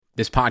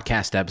This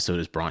podcast episode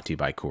is brought to you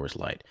by Coors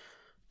Light.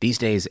 These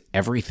days,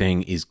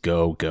 everything is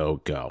go, go,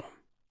 go.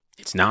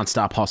 It's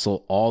nonstop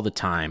hustle all the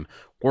time.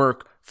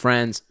 Work,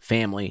 friends,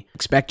 family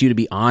expect you to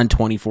be on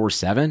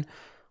 24/7.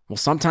 Well,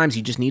 sometimes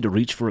you just need to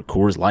reach for a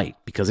Coors Light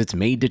because it's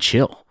made to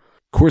chill.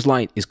 Coors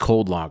Light is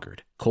cold lagered,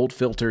 cold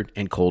filtered,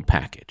 and cold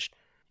packaged.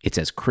 It's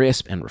as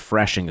crisp and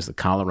refreshing as the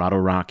Colorado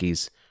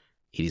Rockies.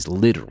 It is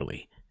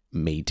literally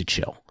made to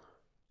chill.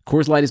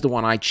 Coors Light is the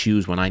one I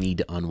choose when I need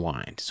to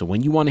unwind. So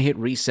when you want to hit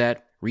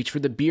reset, reach for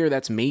the beer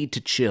that's made to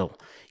chill.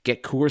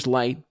 Get Coors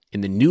Light in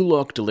the new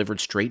look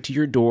delivered straight to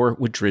your door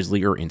with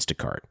Drizzly or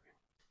Instacart.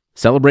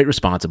 Celebrate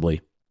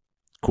responsibly.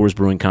 Coors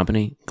Brewing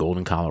Company,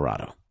 Golden,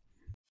 Colorado.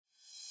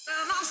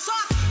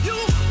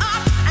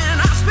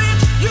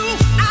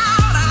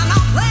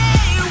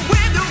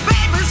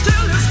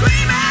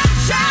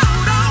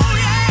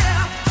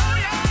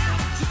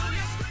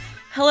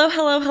 Hello,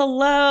 hello,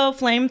 hello,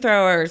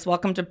 flamethrowers.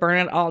 Welcome to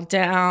Burn It All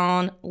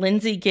Down.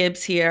 Lindsay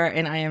Gibbs here,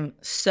 and I am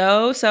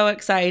so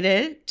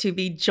excited to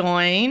be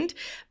joined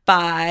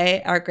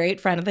by our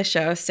great friend of the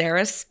show,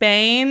 Sarah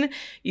Spain.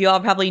 You all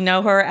probably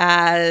know her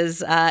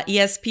as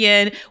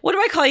ESPN. What do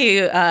I call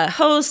you?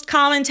 Host,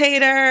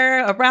 commentator,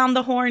 around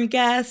the horn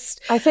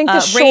guest? I think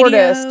the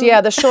shortest. Yeah,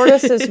 the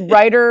shortest is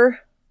writer,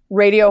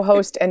 radio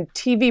host, and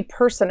TV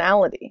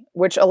personality,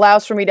 which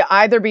allows for me to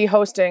either be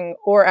hosting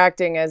or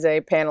acting as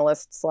a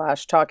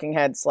panelist / talking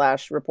head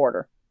 /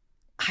 reporter.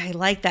 I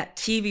like that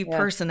TV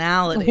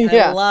personality.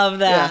 I love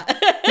that.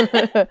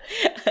 Yeah.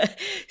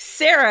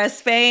 Sarah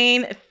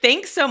Spain,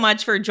 thanks so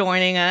much for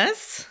joining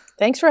us.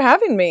 Thanks for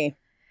having me.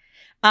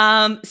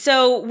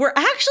 So we're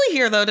actually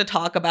here, though, to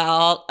talk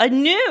about a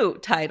new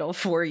title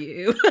for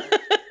you,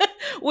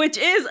 which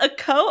is a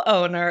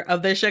co-owner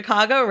of the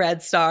Chicago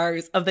Red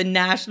Stars of the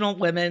National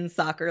Women's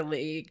Soccer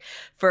League.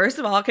 First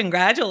of all,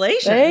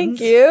 congratulations.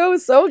 Thank you.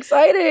 So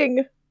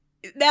exciting.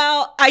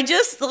 Now, I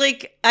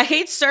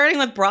hate starting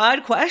with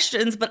broad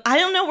questions, but I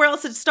don't know where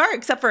else to start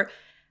except for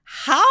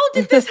how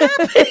did this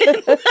happen? Take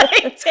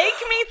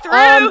me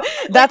through.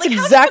 That's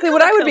exactly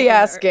what I would be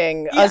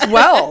asking as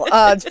well.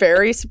 It's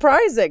very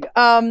surprising.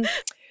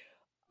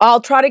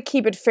 I'll try to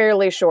keep it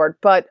fairly short,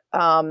 but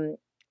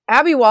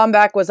Abby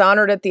Wambach was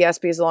honored at the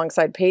ESPYs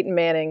alongside Peyton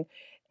Manning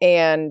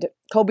and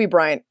Kobe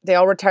Bryant. They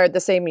all retired the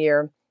same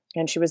year,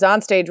 and she was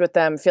on stage with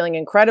them, feeling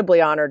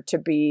incredibly honored to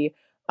be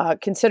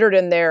considered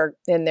in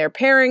their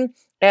pairing.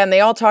 And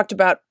they all talked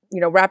about,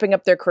 wrapping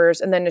up their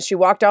careers. And then as she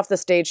walked off the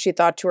stage, she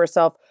thought to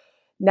herself,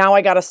 now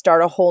I got to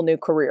start a whole new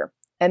career.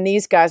 And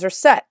these guys are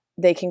set.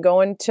 They can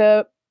go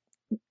into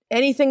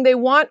anything they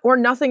want or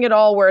nothing at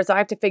all, whereas I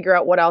have to figure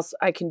out what else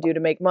I can do to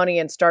make money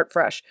and start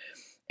fresh.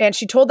 And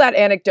she told that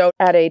anecdote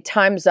at a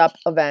Time's Up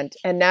event.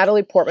 And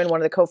Natalie Portman,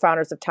 one of the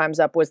co-founders of Time's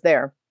Up, was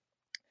there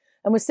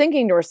and was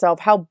thinking to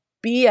herself how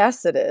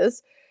BS it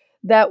is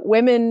that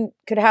women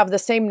could have the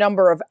same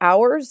number of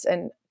hours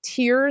and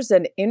tears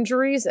and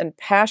injuries and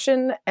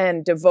passion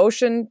and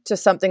devotion to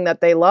something that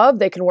they love.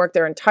 They can work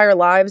their entire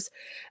lives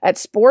at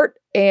sport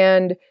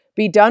and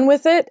be done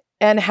with it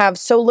and have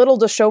so little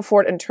to show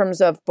for it in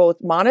terms of both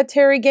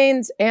monetary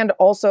gains and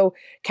also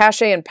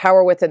cachet and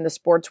power within the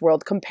sports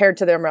world compared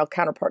to their male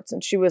counterparts.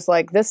 And she was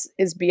like, this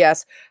is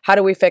BS. How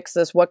do we fix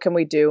this? What can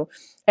we do?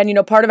 And,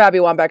 part of Abby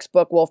Wambach's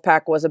book,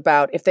 Wolfpack, was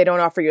about if they don't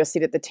offer you a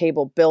seat at the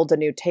table, build a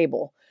new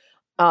table.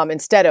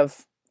 Instead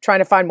of trying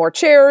to find more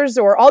chairs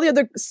or all the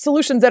other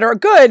solutions that are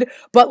good,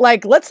 but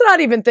let's not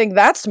even think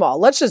that small.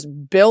 Let's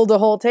just build a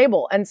whole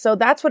table. And so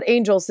that's what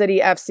Angel City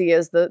FC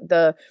is,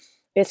 the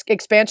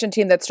expansion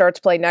team that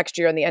starts play next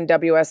year in the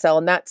NWSL.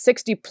 And that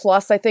 60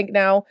 plus, I think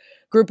now,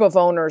 group of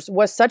owners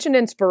was such an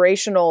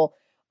inspirational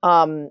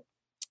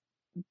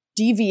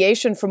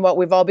deviation from what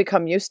we've all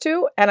become used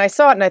to. And I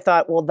saw it and I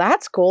thought, well,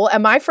 that's cool.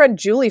 And my friend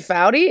Julie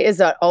Foudy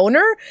is an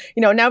owner.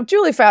 Now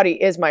Julie Foudy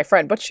is my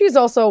friend, but she's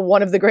also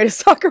one of the greatest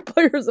soccer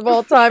players of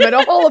all time and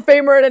a Hall of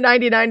Famer and a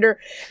 99er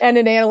and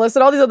an analyst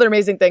and all these other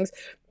amazing things.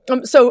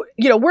 So,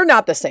 we're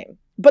not the same.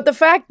 But the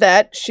fact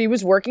that she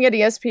was working at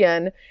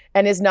ESPN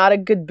and is not a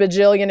good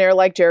bajillionaire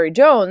like Jerry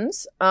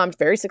Jones,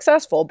 very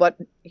successful, but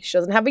she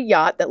doesn't have a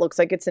yacht that looks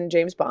like it's in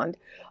James Bond,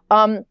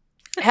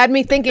 had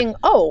me thinking,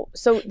 oh,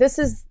 so this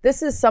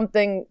is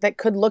something that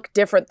could look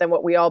different than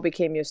what we all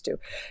became used to.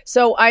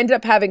 So I ended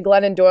up having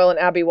Glennon Doyle and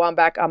Abby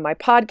Wambach on my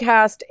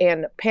podcast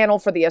and panel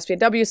for the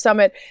ESPNW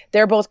Summit.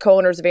 They're both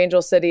co-owners of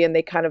Angel City, and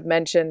they kind of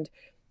mentioned,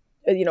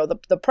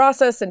 the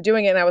process and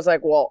doing it. And I was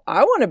like, well,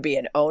 I want to be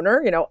an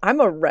owner. I'm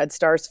a Red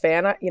Stars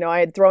fan. I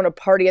had thrown a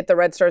party at the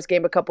Red Stars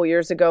game a couple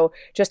years ago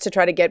just to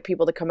try to get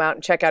people to come out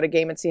and check out a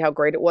game and see how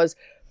great it was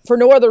for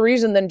no other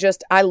reason than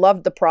just I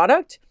loved the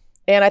product.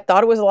 And I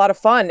thought it was a lot of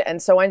fun.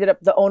 And so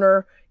the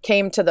owner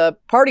came to the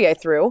party I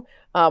threw.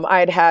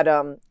 I had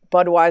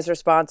Budweiser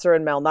sponsor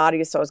and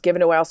Malnati. So I was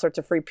giving away all sorts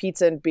of free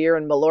pizza and beer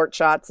and Malort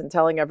shots and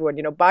telling everyone,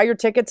 buy your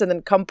tickets and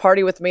then come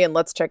party with me and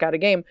let's check out a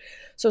game.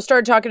 So I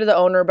started talking to the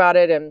owner about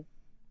it. And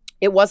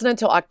it wasn't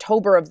until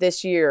October of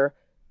this year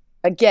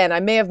again, I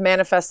may have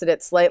manifested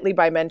it slightly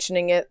by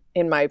mentioning it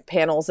in my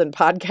panels and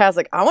podcasts.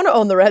 Like, I want to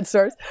own the Red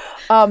Stars.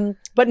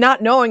 But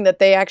not knowing that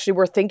they actually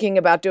were thinking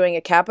about doing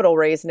a capital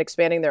raise and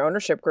expanding their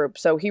ownership group.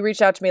 So he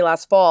reached out to me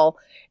last fall.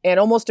 And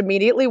almost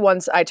immediately,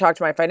 once I talked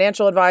to my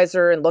financial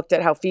advisor and looked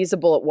at how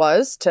feasible it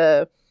was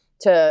to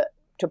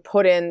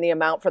put in the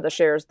amount for the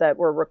shares that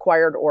were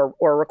required or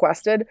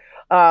requested,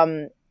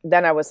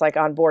 then I was like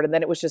on board. And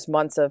then it was just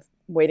months of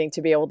waiting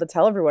to be able to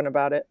tell everyone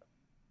about it.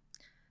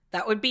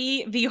 That would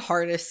be the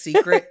hardest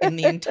secret in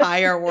the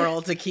entire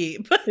world to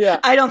keep. Yeah.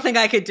 I don't think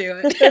I could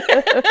do it.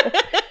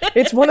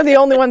 It's one of the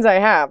only ones I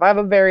have. I have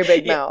a very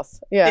big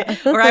mouth. Yeah.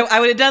 Or I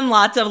would have done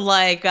lots of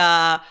like,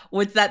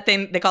 what's that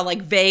thing they call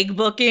like vague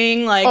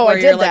booking? Like, oh, where I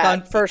did you're like that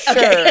on for sure.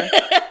 Okay.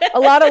 A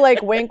lot of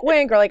like wink,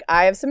 wink, or like,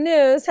 I have some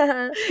news.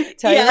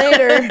 Tell you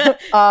later.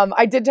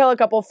 I did tell a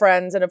couple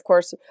friends and of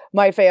course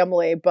my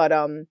family, but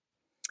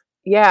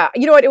yeah,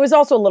 you know what? It was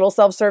also a little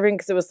self-serving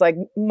because it was like,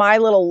 my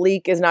little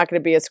leak is not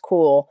going to be as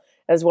cool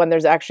as when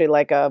there's actually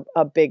like a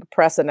big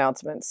press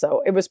announcement.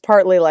 So it was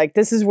partly like,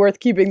 this is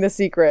worth keeping the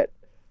secret.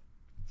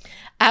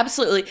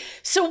 Absolutely.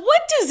 So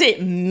what does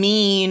it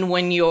mean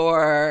when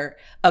you're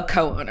a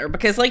co-owner?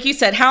 Because like you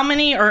said, how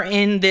many are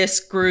in this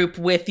group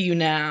with you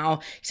now?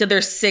 So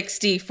there's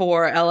 60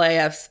 for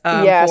LAF's.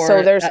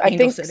 So there's, I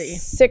think, City.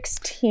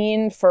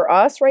 16 for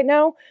us right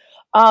now.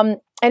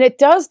 And it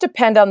does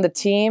depend on the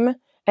team.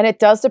 And it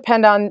does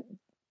depend on,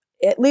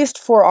 at least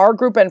for our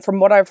group and from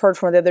what I've heard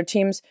from the other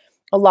teams,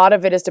 a lot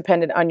of it is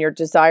dependent on your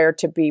desire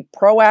to be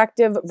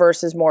proactive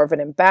versus more of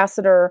an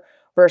ambassador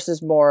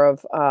versus more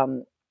of,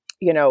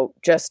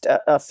 just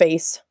a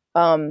face.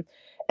 And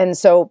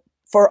so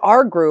for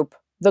our group,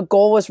 the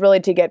goal was really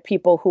to get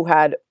people who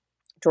had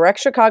direct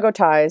Chicago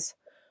ties,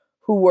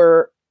 who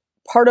were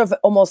part of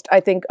almost, I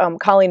think,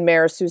 Colleen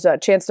Mayers, who's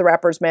Chance the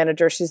Rapper's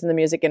manager. She's in the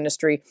music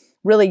industry,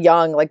 really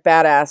young, like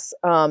badass.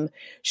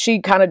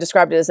 She kind of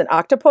described it as an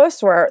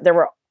octopus where there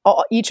were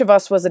each of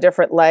us was a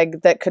different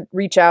leg that could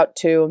reach out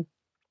to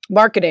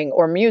marketing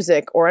or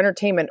music or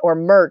entertainment or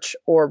merch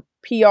or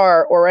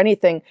PR or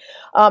anything.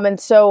 And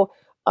so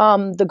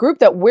the group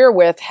that we're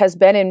with has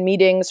been in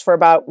meetings for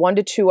about 1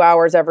 to 2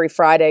 hours every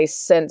Friday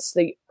since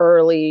the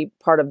early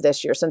part of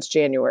this year, since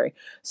January.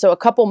 So a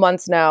couple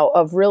months now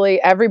of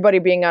really everybody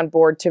being on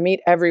board to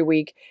meet every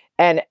week.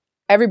 And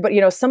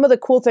everybody, some of the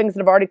cool things that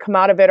have already come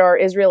out of it are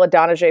Israel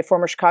Adonijah,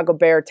 former Chicago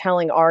Bear,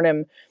 telling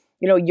Arnim,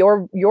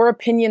 your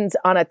opinions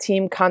on a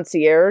team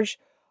concierge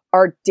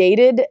are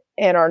dated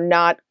and are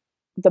not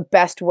the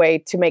best way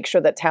to make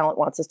sure that talent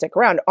wants to stick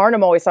around.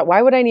 Arnim always thought,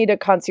 why would I need a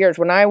concierge?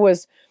 When I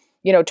was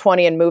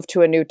 20 and moved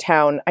to a new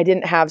town, I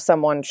didn't have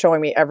someone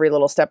showing me every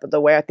little step of the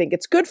way. I think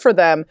it's good for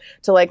them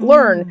to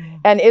learn.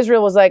 And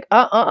Israel was like,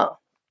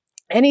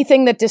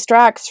 anything that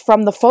distracts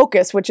from the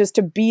focus, which is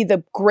to be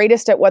the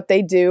greatest at what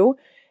they do,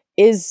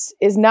 is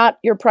not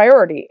your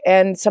priority.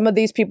 And some of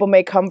these people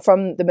may come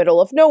from the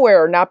middle of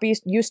nowhere or not be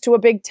used to a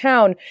big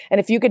town. And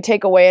if you could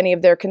take away any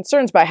of their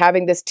concerns by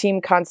having this team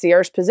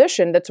concierge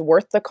position that's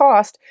worth the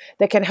cost,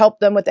 that can help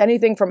them with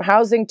anything from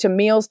housing to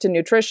meals to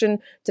nutrition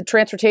to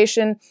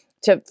transportation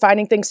to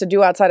finding things to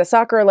do outside of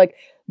soccer,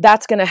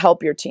 that's going to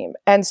help your team.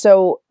 And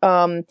so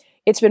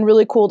it's been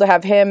really cool to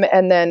have him.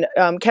 And then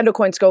Kendall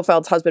Coyne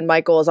Schofeld's husband,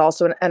 Michael, is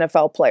also an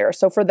NFL player.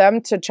 So for them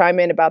to chime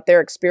in about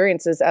their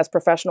experiences as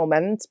professional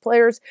men's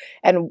players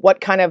and what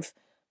kind of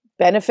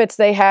benefits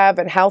they have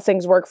and how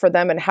things work for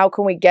them and how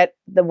can we get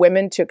the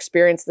women to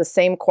experience the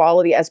same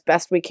quality as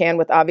best we can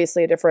with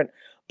obviously a different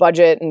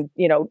budget and,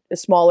 a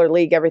smaller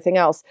league, everything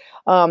else.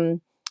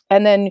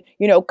 And then,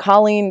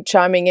 Colleen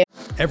chiming in.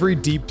 Every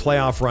deep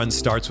playoff run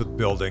starts with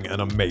building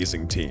an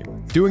amazing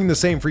team. Doing the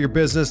same for your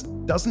business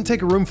doesn't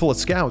take a room full of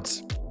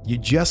scouts. You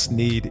just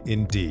need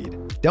Indeed.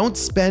 Don't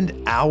spend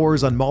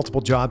hours on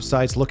multiple job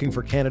sites looking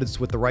for candidates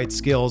with the right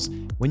skills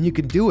when you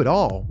can do it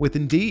all with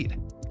Indeed.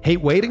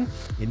 Hate waiting?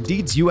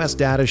 Indeed's US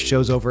data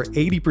shows over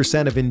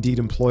 80% of Indeed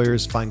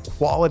employers find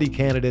quality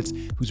candidates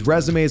whose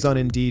resumes on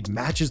Indeed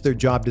matches their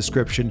job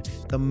description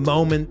the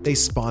moment they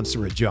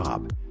sponsor a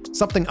job.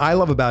 Something I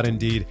love about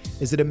Indeed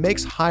is that it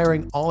makes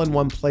hiring all in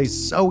one place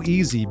so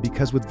easy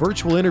because with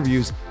virtual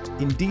interviews,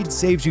 Indeed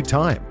saves you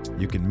time.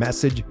 You can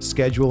message,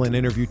 schedule, and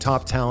interview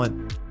top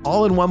talent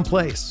all in one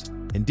place.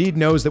 Indeed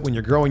knows that when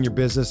you're growing your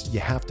business,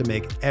 you have to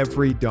make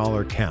every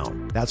dollar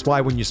count. That's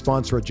why when you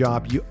sponsor a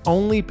job, you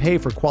only pay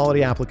for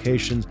quality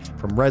applications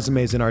from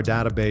resumes in our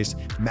database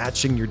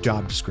matching your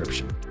job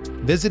description.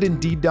 Visit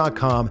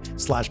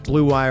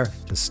Indeed.com/Blue Wire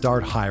to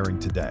start hiring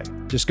today.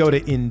 Just go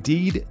to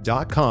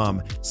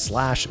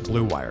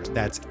Indeed.com/Blue Wire.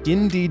 That's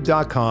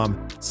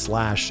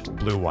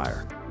Indeed.com/Blue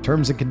Wire.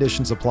 Terms and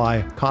conditions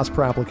apply. Cost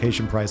per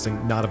application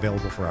pricing not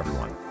available for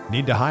everyone.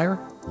 Need to hire?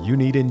 You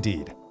need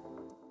Indeed.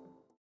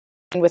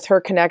 With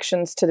her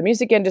connections to the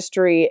music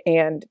industry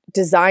and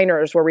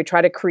designers, where we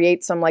try to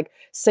create some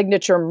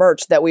signature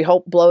merch that we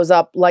hope blows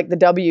up, like the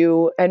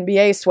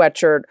WNBA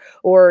sweatshirt,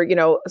 or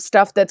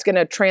stuff that's going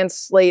to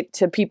translate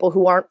to people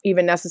who aren't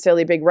even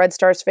necessarily a big Red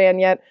Stars fan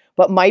yet,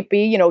 but might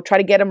be. Try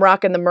to get them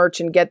rocking the merch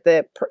and get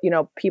the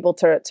people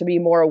to be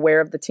more aware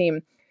of the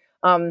team.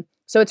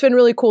 So it's been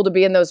really cool to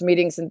be in those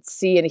meetings and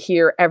see and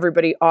hear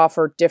everybody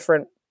offer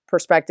different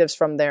perspectives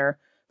from their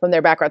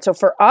background. So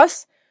for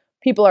us,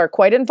 people are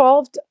quite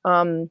involved.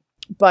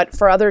 But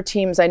for other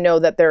teams, I know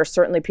that there are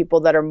certainly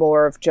people that are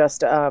more of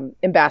just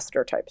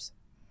ambassador types.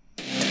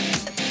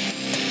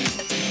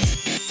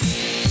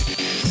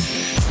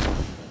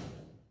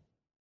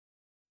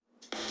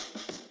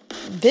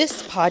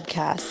 This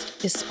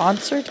podcast is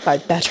sponsored by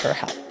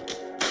BetterHelp.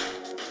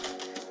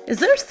 Is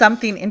there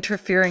something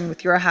interfering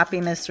with your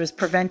happiness or is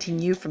preventing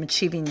you from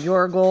achieving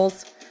your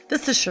goals?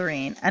 This is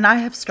Shireen, and I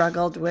have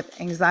struggled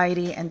with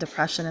anxiety and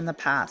depression in the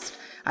past.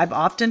 I've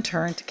often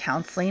turned to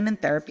counseling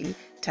and therapy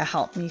to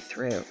help me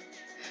through.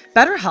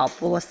 BetterHelp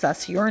will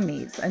assess your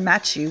needs and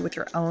match you with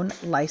your own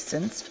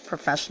licensed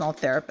professional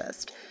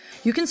therapist.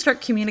 You can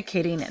start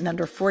communicating in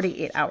under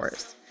 48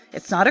 hours.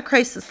 It's not a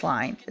crisis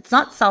line. It's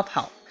not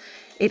self-help.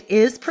 It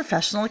is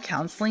professional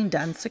counseling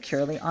done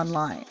securely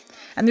online.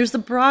 And there's a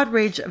broad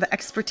range of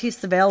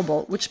expertise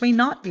available, which may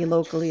not be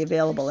locally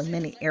available in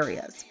many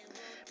areas.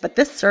 But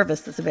this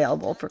service is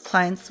available for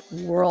clients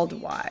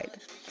worldwide.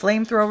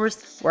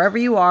 Flamethrowers, wherever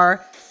you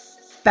are,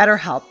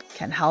 BetterHelp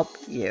can help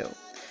you.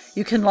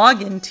 You can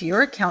log into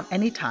your account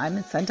anytime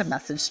and send a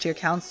message to your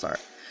counselor.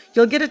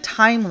 You'll get a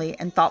timely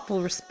and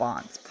thoughtful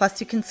response.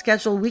 Plus, you can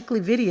schedule weekly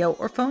video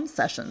or phone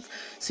sessions,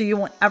 so you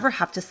won't ever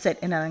have to sit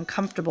in an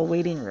uncomfortable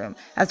waiting room,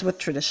 as with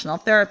traditional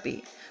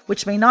therapy,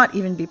 which may not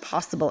even be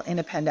possible in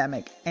a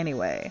pandemic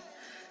anyway.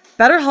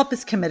 BetterHelp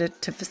is committed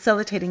to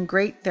facilitating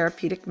great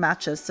therapeutic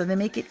matches, so they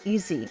make it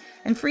easy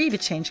and free to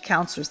change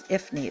counselors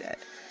if needed.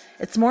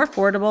 It's more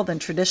affordable than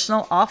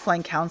traditional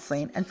offline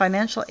counseling, and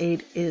financial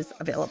aid is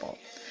available.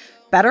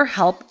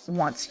 BetterHelp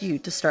wants you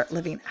to start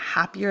living a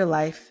happier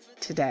life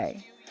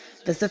today.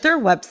 Visit their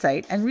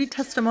website and read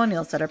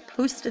testimonials that are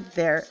posted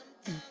there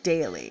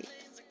daily.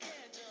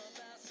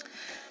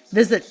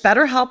 Visit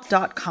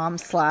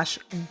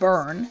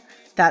betterhelp.com/burn,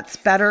 that's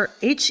better,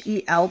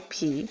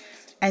 H-E-L-P,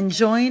 and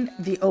join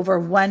the over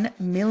 1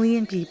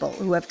 million people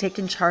who have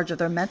taken charge of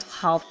their mental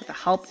health with the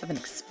help of an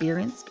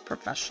experienced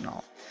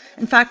professional.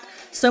 In fact,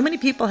 so many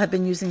people have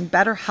been using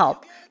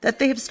BetterHelp that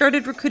they have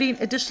started recruiting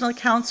additional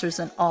counselors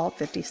in all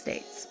 50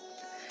 states.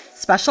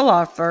 Special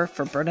offer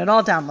for Burn It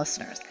All Down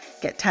listeners.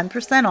 Get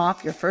 10%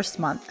 off your first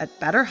month at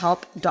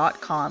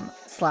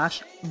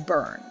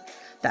betterhelp.com/burn.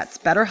 That's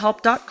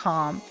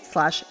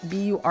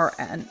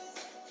betterhelp.com/BURN.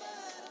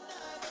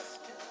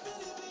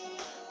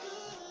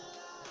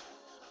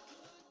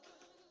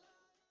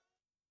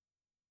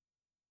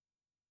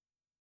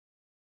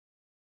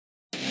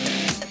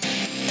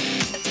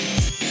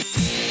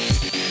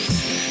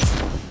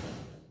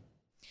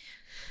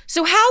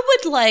 So how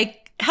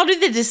do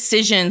the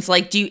decisions,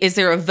 is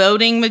there a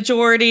voting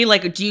majority?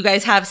 Do you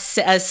guys have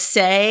a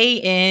say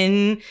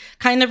in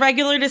kind of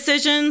regular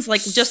decisions,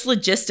 just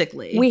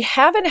logistically? We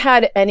haven't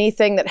had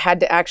anything that had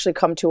to actually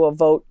come to a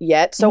vote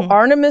yet. So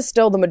Arnhem is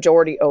still the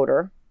majority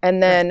owner.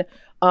 And then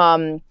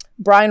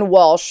Brian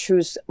Walsh,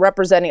 who's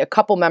representing a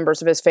couple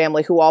members of his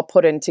family who all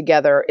put in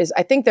together,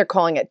 I think they're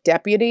calling it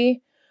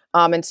deputy.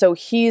 And so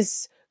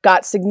he's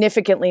got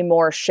significantly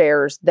more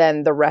shares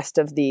than the rest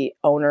of the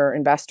owner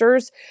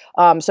investors.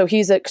 So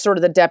he's sort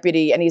of the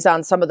deputy, and he's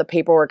on some of the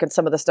paperwork and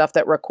some of the stuff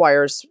that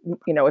requires,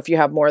 if you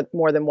have more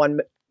than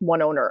one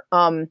owner.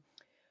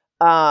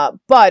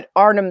 But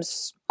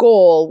Arnhem's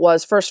goal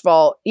was, first of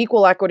all,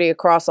 equal equity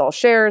across all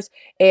shares,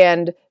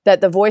 and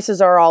that the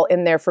voices are all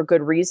in there for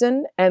good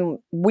reason. And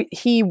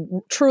he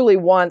truly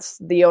wants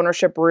the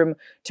ownership room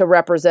to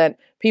represent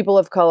people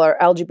of color,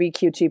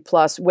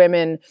 LGBTQ+,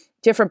 women,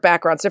 different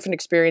backgrounds, different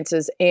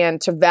experiences,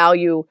 and to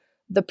value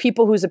the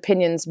people whose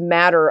opinions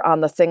matter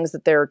on the things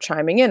that they're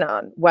chiming in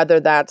on, whether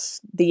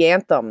that's the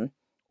anthem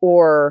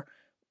or,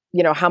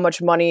 how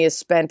much money is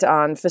spent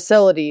on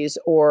facilities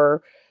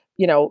or,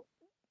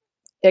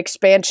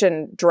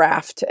 expansion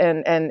draft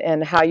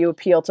and how you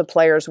appeal to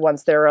players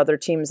once there are other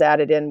teams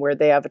added in where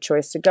they have a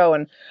choice to go.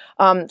 And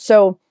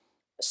so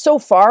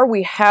far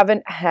we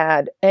haven't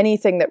had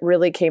anything that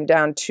really came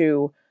down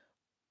to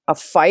a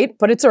fight,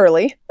 but it's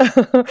early.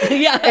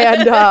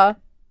 Yeah.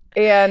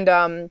 And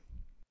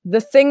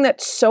the thing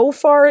that so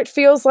far it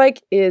feels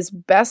like is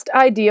best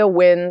idea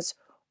wins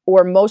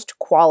or most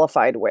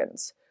qualified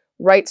wins,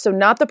 right? So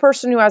not the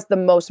person who has the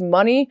most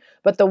money,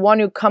 but the one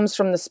who comes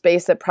from the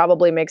space that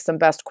probably makes them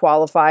best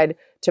qualified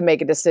to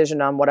make a decision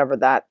on whatever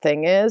that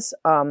thing is.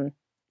 But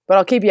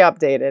I'll keep you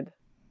updated.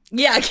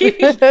 Yeah,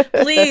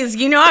 please.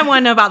 I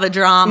want to know about the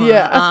drama.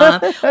 Yeah.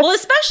 Well,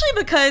 especially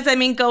because,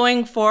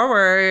 going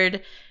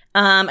forward,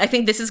 I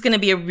think this is going to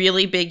be a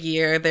really big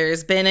year.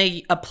 There's been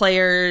a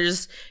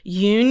players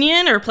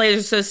union or players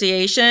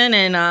association,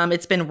 and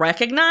it's been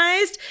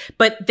recognized,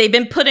 but they've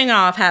been putting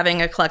off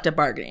having a collective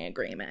bargaining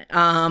agreement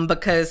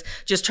because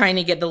just trying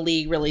to get the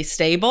league really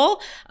stable,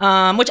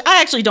 which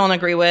I actually don't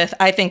agree with.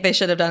 I think they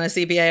should have done a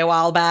CBA a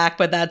while back,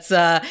 but that's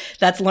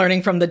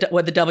learning from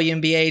what the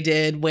WNBA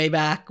did way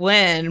back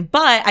when.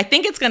 But I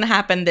think it's going to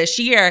happen this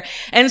year,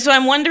 and so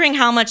I'm wondering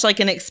how much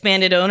an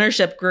expanded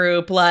ownership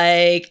group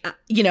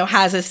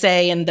has a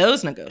say in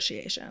those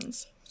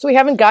negotiations. So we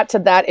haven't got to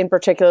that in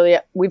particular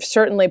yet. We've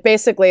certainly,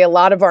 basically, a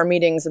lot of our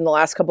meetings in the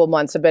last couple of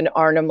months have been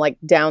Arnhem like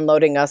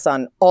downloading us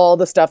on all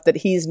the stuff that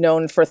he's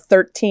known for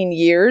 13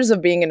 years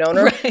of being an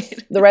owner.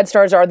 Right. The Red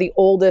Stars are the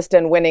oldest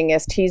and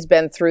winningest. He's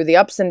been through the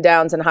ups and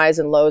downs and highs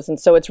and lows. And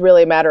so it's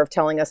really a matter of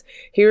telling us,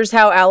 here's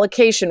how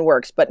allocation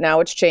works, but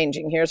now it's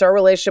changing. Here's our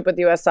relationship with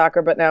U.S.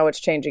 Soccer, but now it's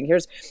changing.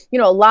 Here's, a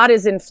lot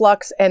is in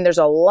flux and there's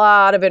a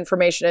lot of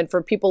information. And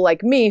for people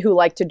like me who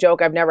like to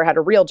joke, I've never had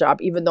a real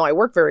job, even though I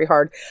work very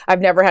hard.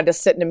 I've never had to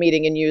sit in a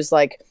meeting and use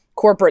like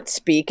corporate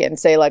speak and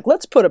say like,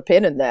 let's put a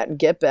pin in that and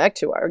get back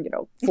to our,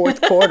 fourth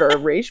quarter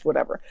race,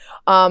 whatever.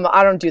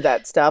 I don't do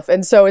that stuff.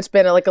 And so it's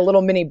been like a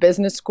little mini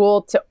business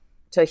school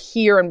to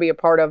hear and be a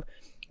part of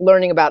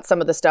learning about some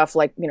of the stuff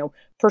like,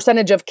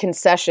 percentage of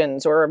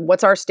concessions or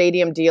what's our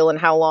stadium deal and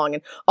how long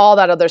and all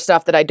that other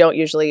stuff that I don't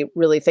usually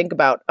really think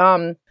about.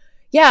 One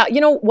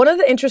of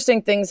the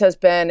interesting things has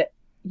been,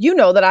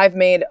 that I've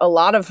made a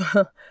lot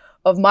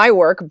of my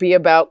work be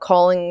about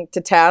calling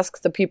to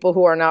task the people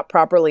who are not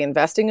properly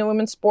investing in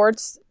women's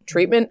sports,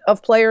 treatment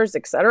of players,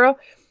 etc.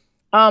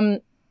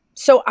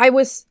 So I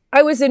was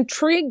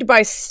intrigued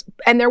by,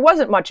 and there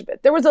wasn't much of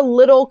it. There was a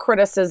little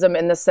criticism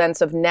in the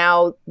sense of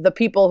now the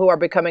people who are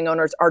becoming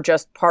owners are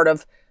just part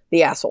of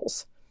the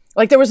assholes.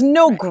 Like there was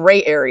no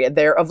gray area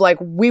there of like,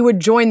 we would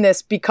join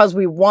this because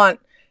we want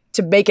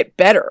to make it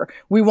better.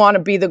 We want to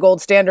be the gold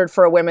standard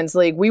for a women's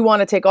league. We want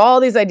to take all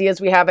these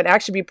ideas we have and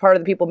actually be part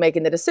of the people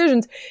making the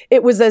decisions.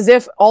 It was as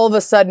if all of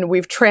a sudden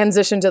we've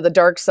transitioned to the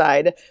dark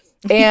side.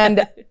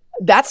 And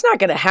that's not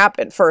going to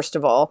happen, first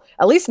of all,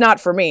 at least not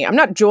for me. I'm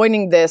not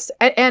joining this.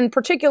 And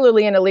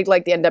particularly in a league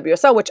like the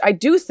NWSL, which I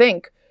do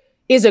think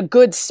is a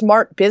good,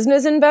 smart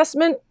business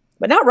investment,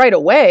 but not right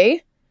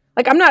away.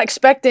 Like, I'm not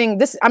expecting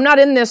this. I'm not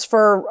in this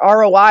for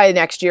ROI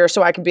next year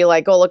so I can be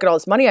like, oh, look at all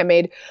this money I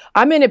made.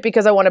 I'm in it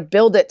because I want to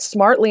build it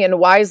smartly and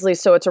wisely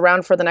so it's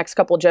around for the next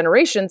couple of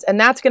generations. And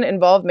that's going to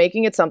involve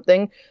making it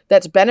something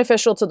that's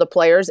beneficial to the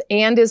players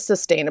and is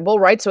sustainable,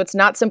 right? So it's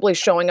not simply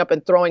showing up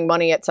and throwing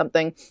money at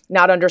something,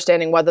 not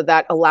understanding whether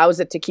that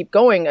allows it to keep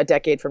going a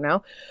decade from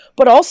now.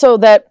 But also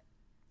that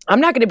I'm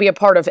not going to be a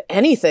part of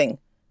anything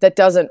that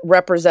doesn't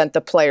represent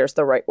the players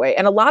the right way.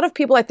 And a lot of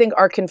people, I think,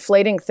 are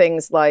conflating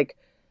things like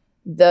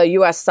the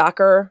U.S.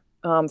 Soccer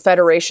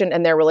Federation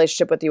and their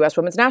relationship with the U.S.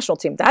 Women's National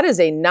Team. That is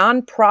a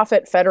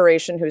nonprofit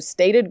federation whose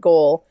stated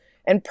goal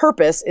and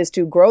purpose is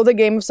to grow the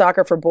game of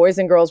soccer for boys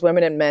and girls,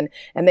 women and men.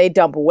 And they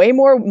dump way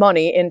more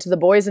money into the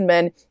boys and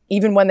men,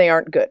 even when they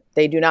aren't good.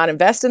 They do not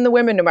invest in the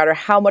women, no matter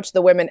how much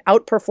the women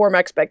outperform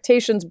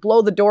expectations,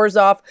 blow the doors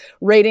off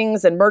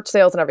ratings and merch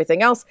sales and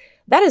everything else.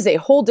 That is a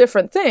whole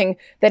different thing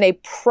than a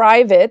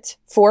private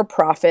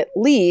for-profit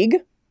league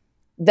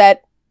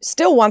that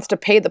still wants to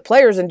pay the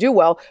players and do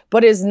well,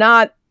 but is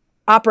not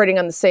operating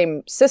on the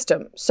same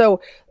system.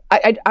 So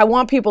I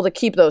want people to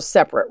keep those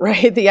separate,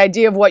 right? The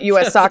idea of what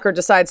U.S. Soccer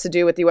decides to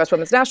do with the U.S.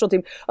 Women's National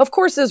Team, of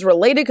course, is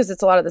related because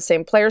it's a lot of the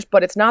same players,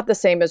 but it's not the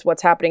same as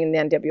what's happening in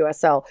the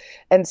NWSL.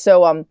 And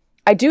so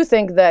I do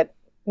think that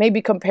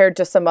maybe compared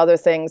to some other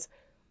things,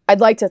 I'd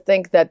like to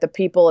think that the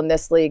people in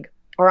this league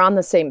are on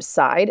the same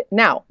side.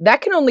 Now,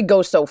 that can only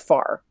go so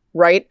far,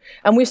 right?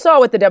 And we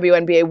saw with the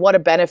WNBA what a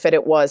benefit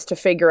it was to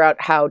figure out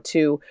how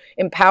to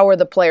empower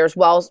the players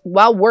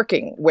while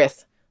working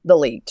with the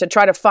league to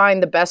try to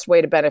find the best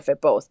way to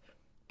benefit both.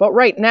 But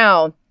right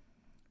now,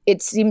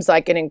 it seems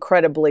like an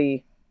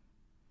incredibly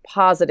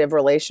positive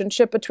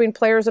relationship between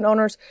players and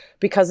owners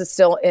because it's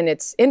still in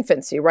its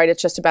infancy, right?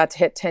 It's just about to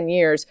hit 10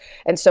 years.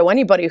 And so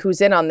anybody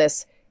who's in on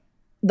this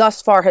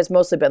thus far has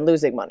mostly been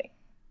losing money.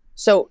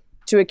 So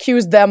to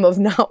accuse them of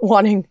not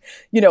wanting,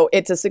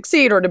 it to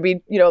succeed or to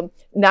be,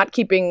 not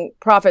keeping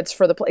profits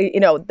for the play,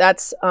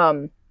 that's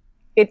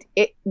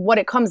what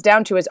it comes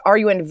down to is, are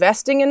you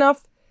investing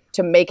enough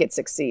to make it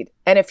succeed?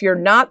 And if you're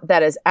not,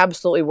 that is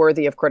absolutely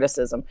worthy of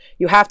criticism.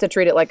 You have to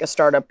treat it like a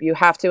startup. You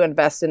have to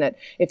invest in it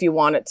if you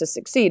want it to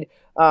succeed.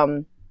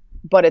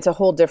 But it's a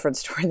whole different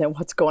story than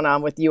what's going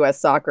on with U.S.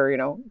 Soccer,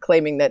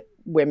 claiming that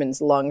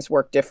women's lungs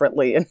work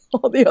differently and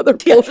all the other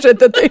bullshit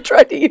that they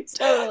try to use.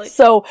 Totally.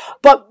 So,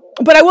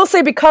 but I will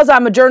say, because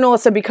I'm a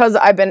journalist and because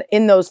I've been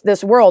in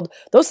this world,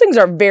 those things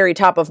are very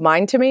top of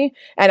mind to me.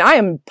 And I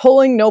am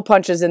pulling no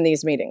punches in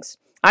these meetings.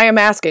 I am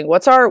asking,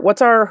 what's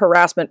our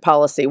harassment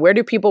policy? Where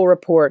do people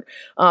report?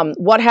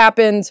 What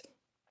happens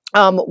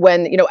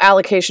when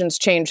allocations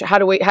change? How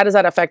does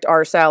that affect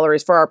our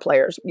salaries for our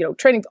players?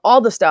 Training,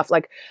 all the stuff.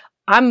 Like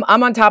I'm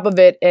on top of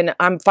it, and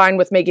I'm fine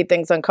with making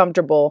things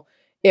uncomfortable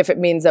if it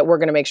means that we're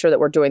going to make sure that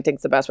we're doing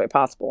things the best way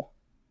possible.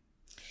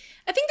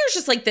 I think there's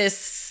just like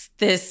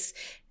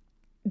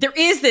there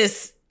is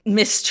this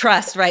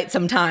mistrust, right,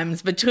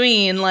 sometimes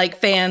between like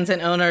fans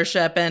and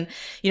ownership. And,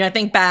 I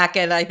think back,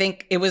 and I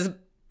think it was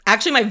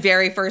actually my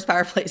very first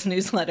Power Plays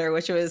newsletter,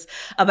 which was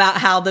about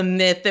how the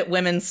myth that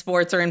women's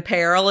sports are in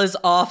peril is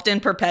often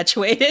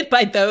perpetuated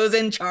by those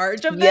in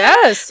charge of them.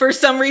 Yes. For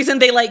some reason,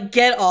 they like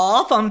get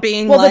off on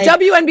being well, like, the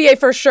WNBA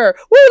for sure.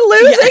 We're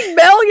losing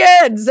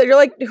millions. And you're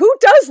like, who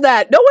does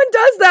that? No one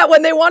does that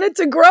when they want it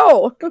to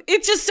grow.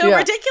 it's just so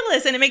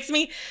ridiculous. And it makes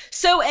me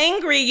so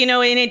angry, you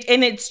know, and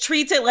it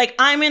treats it like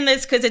I'm in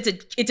this because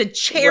it's a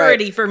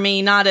charity for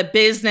me, not a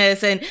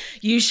business. And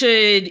you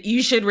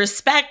should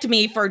respect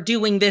me for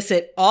doing this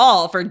at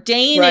all, for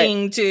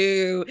deigning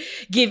to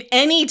give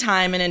any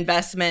time and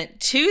investment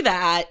to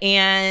that.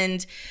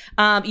 And,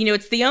 you know,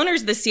 it's the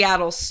owners of the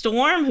Seattle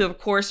Storm, who, of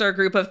course, are a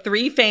group of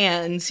 3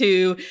 fans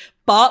who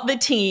bought the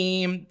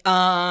team,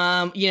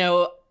 you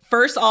know,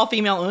 first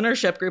all-female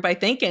ownership group, I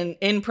think,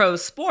 in pro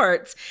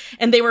sports.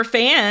 And they were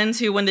fans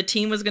who, when the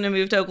team was going to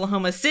move to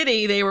Oklahoma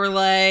City, they were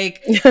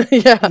like,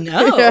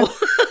 no.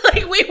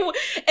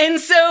 And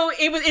so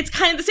it's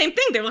kind of the same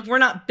thing. They're like, we're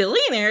not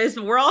billionaires,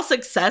 but we're all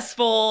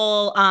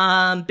successful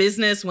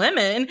business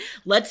women.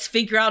 Let's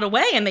figure out a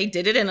way. And they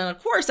did it. And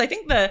of course, I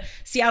think the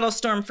Seattle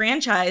Storm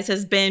franchise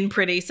has been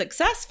pretty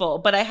successful.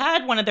 But I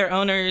had one of their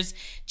owners,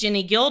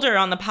 Ginny Gilder,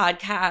 on the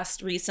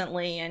podcast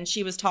recently, and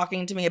she was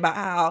talking to me about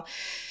how,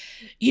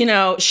 you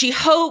know, she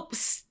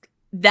hopes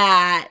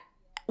that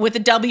with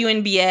the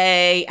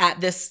WNBA at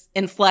this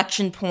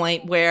inflection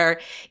point where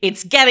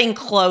it's getting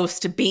close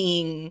to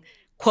being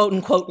quote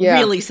unquote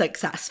really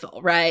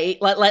successful, right?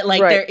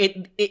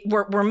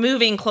 We're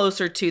moving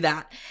closer to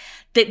that.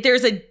 That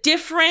there's a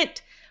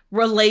different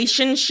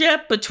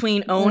relationship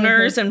between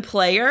owners and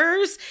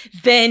players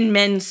than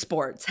men's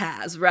sports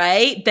has,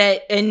 right?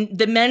 And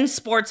the men's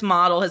sports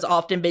model has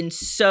often been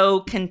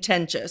so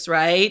contentious,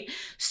 right?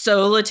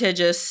 So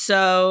litigious,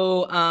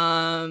 so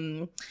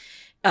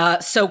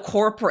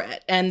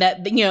corporate, and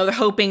that, you know, they're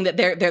hoping that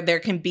there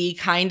can be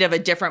kind of a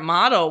different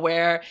model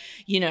where,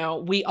 you know,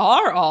 we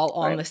are all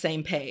on the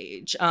same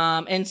page.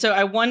 And so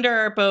I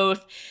wonder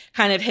both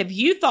kind of, have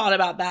you thought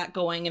about that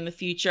going in the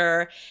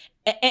future?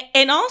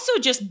 And also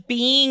just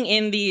being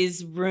in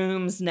these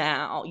rooms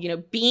now, you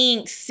know,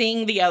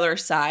 seeing the other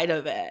side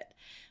of it.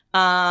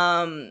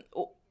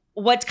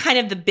 What's kind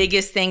of the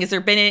biggest thing? Has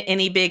there been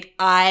any big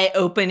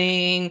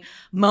eye-opening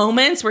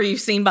moments where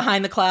you've seen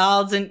behind the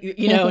clouds and,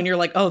 you know, and you're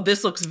like, oh,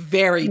 this looks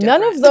very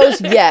different? None of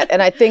those yet.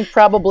 And I think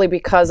probably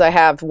because I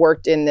have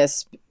worked in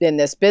this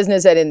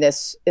business and in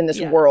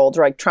this world,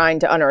 right, trying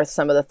to unearth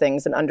some of the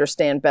things and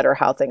understand better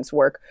how things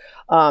work.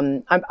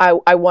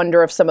 I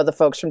wonder if some of the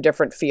folks from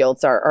different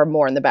fields are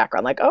more in the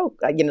background, like, oh,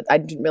 you know, I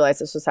didn't realize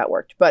this was how it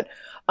worked. But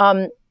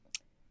I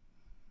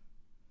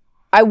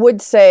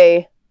would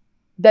say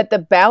that the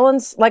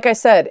balance, like I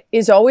said,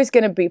 is always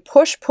going to be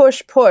push,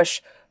 push,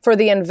 push for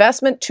the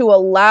investment to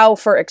allow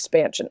for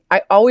expansion.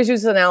 I always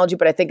use this analogy,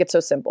 but I think it's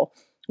so simple.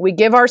 We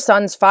give our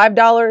sons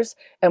 $5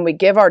 and we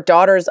give our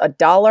daughters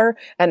 $1,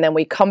 and then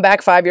we come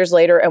back 5 years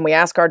later and we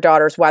ask our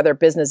daughters why their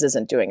business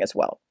isn't doing as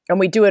well. And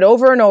we do it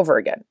over and over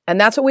again.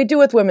 And that's what we do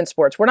with women's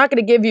sports. We're not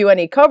going to give you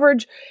any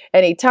coverage,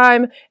 any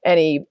time,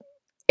 any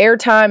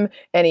airtime,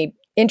 any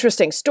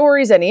interesting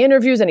stories, any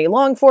interviews, any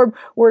long form.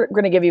 We're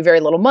going to give you very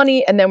little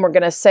money, and then we're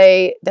going to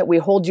say that we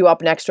hold you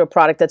up next to a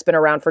product that's been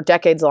around for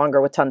decades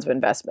longer with tons of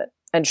investment,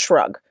 and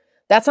shrug.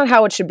 That's not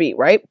how it should be,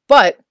 right?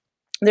 But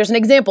there's an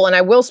example, and I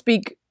will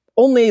speak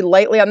only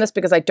lightly on this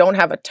because I don't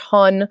have a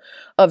ton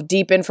of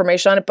deep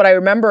information on it, but I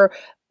remember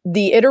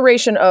the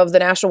iteration of the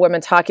National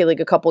Women's Hockey League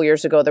a couple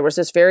years ago. There was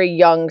this very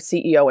young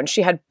CEO, and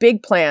she had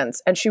big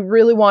plans, and she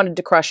really wanted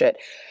to crush it.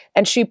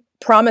 And she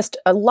promised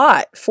a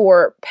lot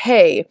for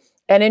pay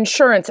and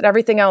insurance and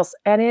everything else.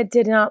 And it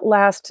did not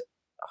last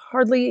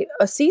hardly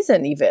a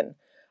season even.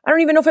 I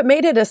don't even know if it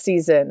made it a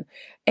season.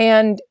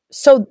 And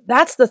so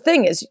that's the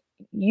thing, is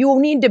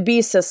you need to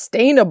be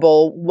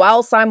sustainable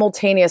while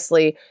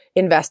simultaneously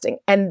investing.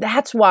 And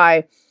that's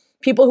why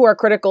people who are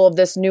critical of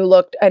this new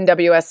look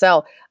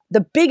NWSL,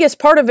 the biggest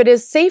part of it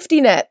is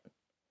safety net.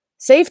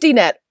 Safety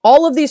net.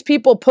 All of these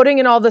people putting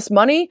in all this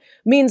money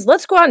means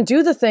let's go out and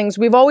do the things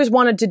we've always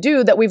wanted to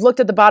do, that we've looked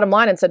at the bottom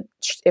line and said,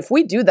 if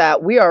we do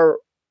that, we are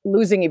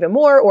losing even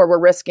more, or we're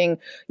risking,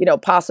 you know,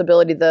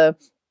 possibility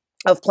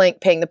of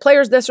paying the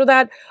players this or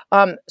that.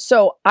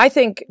 So I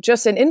think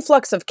just an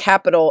influx of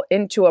capital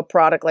into a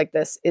product like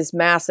this is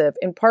massive,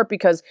 in part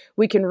because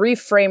we can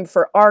reframe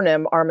for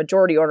Arnim, our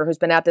majority owner, who's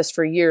been at this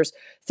for years,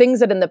 things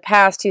that in the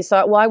past he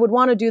thought, well, I would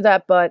want to do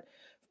that, but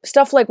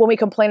stuff like when we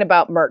complain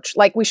about merch,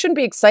 like we shouldn't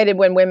be excited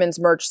when women's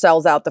merch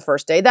sells out the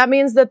first day. That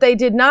means that they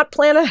did not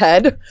plan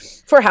ahead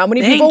for how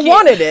many people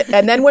wanted it.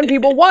 And then when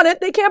people want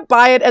it, they can't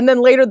buy it. And then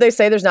later they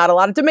say there's not a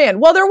lot of demand.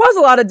 Well, there was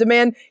a lot of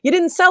demand. You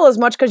didn't sell as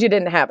much because you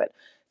didn't have it.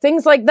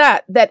 Things like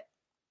that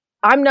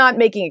I'm not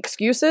making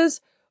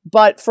excuses,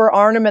 but for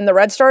Arnim and the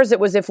Red Stars, it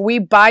was, if we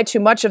buy too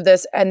much of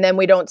this and then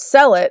we don't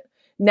sell it,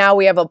 now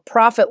we have a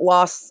profit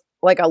loss,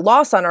 like a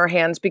loss on our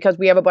hands, because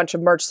we have a bunch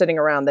of merch sitting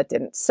around that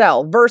didn't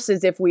sell,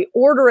 versus if we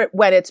order it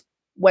when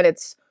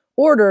it's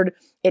ordered,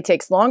 it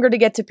takes longer to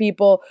get to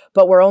people,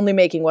 but we're only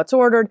making what's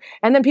ordered.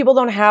 And then people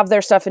don't have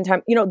their stuff in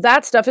time. You know,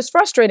 that stuff is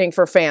frustrating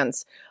for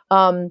fans.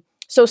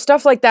 So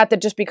stuff like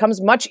that just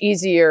becomes much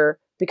easier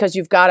because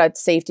you've got a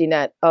safety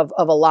net of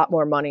a lot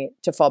more money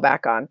to fall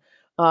back on.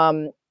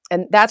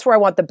 And that's where I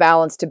want the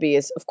balance to be,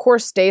 is of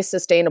course, stay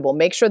sustainable.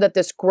 Make sure that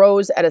this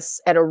grows at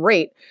a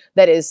rate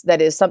that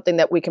is something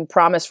that we can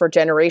promise for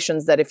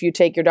generations, that if you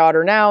take your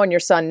daughter now and your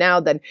son now,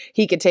 then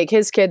he could take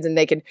his kids and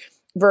they could,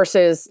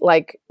 versus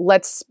like,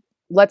 let's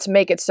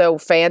make it so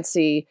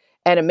fancy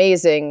and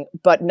amazing,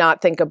 but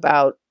not think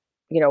about,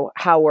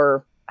 how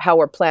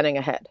we're planning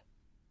ahead.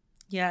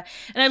 Yeah.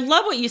 And I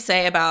love what you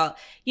say about,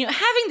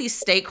 having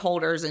these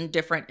stakeholders in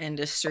different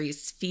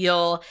industries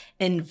feel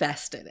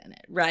invested in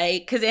it,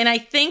 right? And I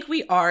think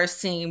we are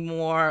seeing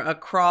more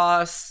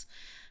across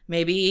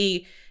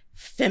maybe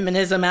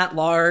feminism at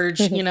large,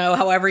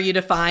 however you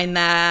define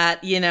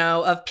that,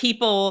 of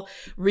people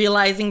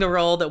realizing the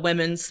role that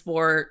women's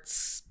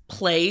sports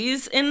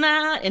plays in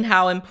that and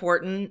how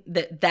important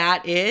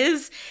that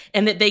is,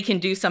 and that they can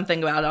do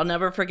something about it. I'll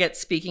never forget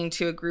speaking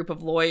to a group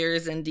of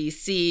lawyers in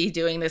DC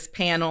doing this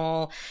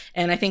panel,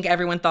 and I think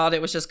everyone thought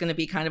it was just going to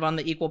be kind of on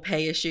the equal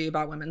pay issue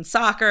about women's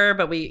soccer,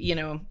 but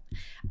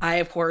I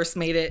of course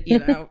made it,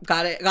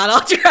 got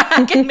off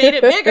track and made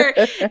it bigger.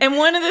 And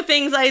one of the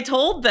things I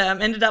told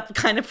them, ended up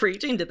kind of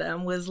preaching to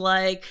them, was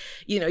like,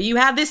 you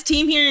have this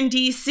team here in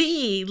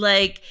DC,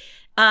 like,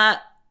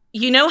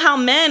 how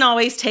men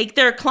always take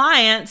their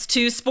clients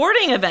to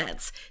sporting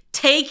events.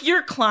 Take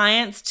your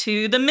clients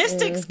to the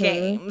Mystics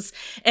games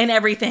and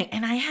everything.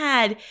 And I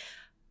had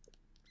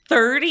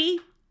 30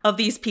 of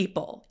these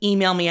people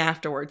email me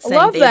afterwards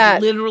saying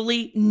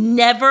literally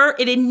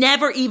it had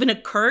never even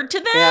occurred to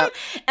them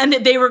and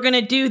that they were going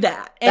to do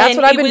that. And that's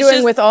what I've been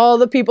doing with all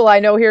the people I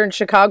know here in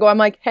Chicago. I'm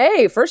like,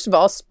 hey, first of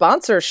all,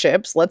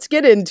 sponsorships, let's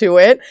get into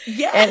it.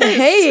 Yes. And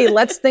hey,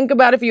 let's think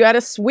about if you had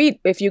a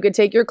suite, if you could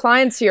take your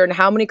clients here, and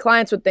how many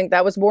clients would think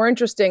that was more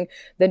interesting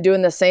than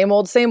doing the same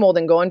old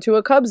and going to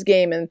a Cubs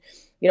game. And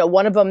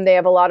one of them, they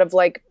have a lot of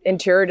like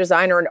interior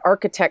designer and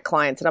architect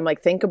clients. And I'm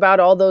like, think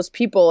about all those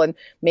people, and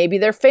maybe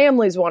their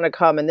families want to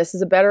come, and this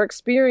is a better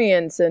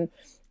experience. And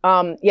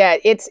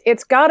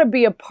it's got to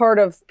be a part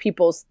of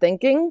people's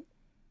thinking.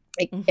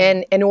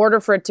 And in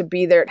order for it to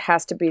be there, it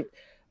has to be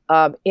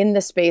in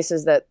the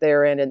spaces that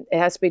they're in, and it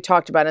has to be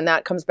talked about. And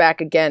that comes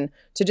back again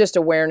to just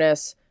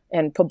awareness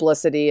and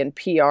publicity and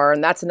PR.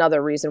 And that's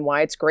another reason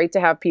why it's great to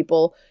have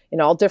people in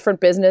all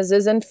different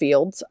businesses and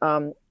fields.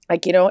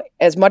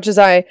 As much as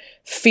I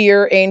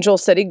fear Angel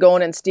City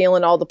going and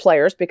stealing all the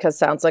players, because it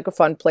sounds like a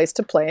fun place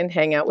to play and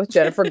hang out with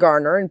Jennifer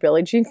Garner and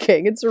Billie Jean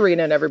King and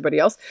Serena and everybody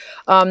else,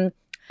 I'm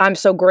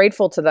so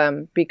grateful to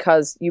them,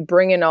 because you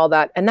bring in all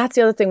that. And that's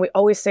the other thing we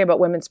always say about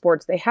women's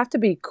sports. They have to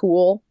be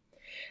cool.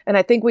 And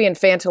I think we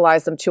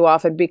infantilize them too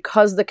often,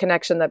 because the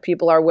connection that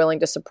people are willing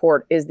to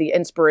support is the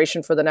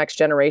inspiration for the next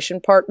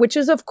generation part, which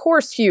is, of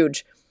course,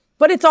 huge.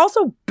 But it's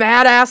also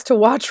badass to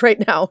watch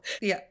right now.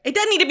 Yeah. It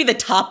doesn't need to be the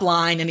top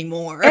line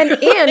anymore.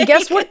 And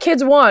guess what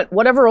kids want?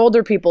 Whatever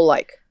older people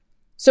like.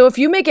 So if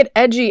you make it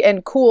edgy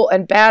and cool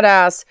and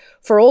badass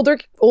for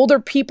older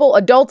people,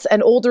 adults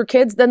and older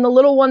kids, then the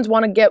little ones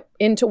want to get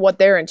into what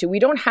they're into. We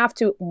don't have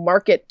to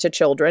market to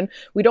children.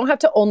 We don't have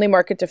to only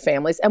market to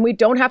families. And we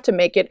don't have to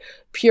make it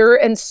pure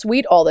and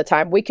sweet all the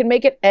time. We can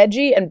make it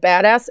edgy and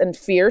badass and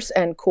fierce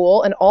and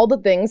cool and all the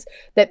things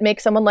that make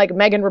someone like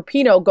Megan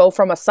Rapinoe go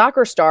from a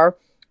soccer star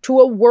to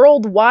a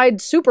worldwide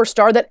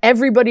superstar that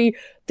everybody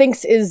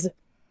thinks is,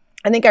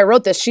 I think I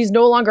wrote this, she's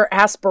no longer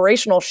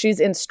aspirational,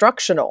 she's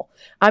instructional.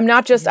 I'm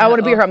not just, I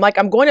want to be her. I'm like,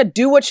 I'm going to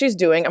do what she's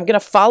doing. I'm going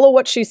to follow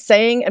what she's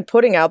saying and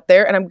putting out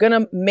there, and I'm going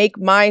to make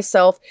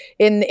myself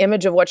in the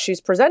image of what she's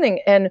presenting.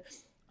 And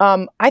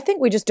I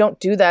think we just don't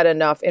do that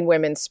enough in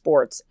women's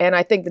sports. And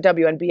I think the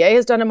WNBA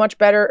has done a much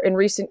better in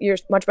recent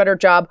years, much better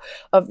job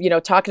of,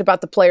 talking about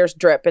the players'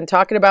 drip and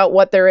talking about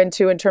what they're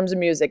into in terms of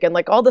music and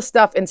like all the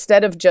stuff,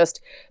 instead of just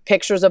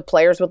pictures of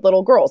players with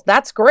little girls.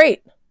 That's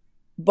great.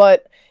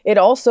 But it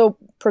also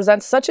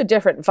presents such a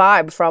different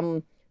vibe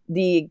from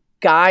the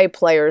guy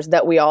players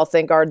that we all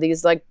think are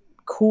these like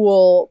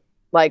cool,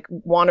 like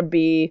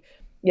wannabe,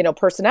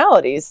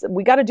 personalities.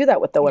 We got to do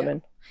that with the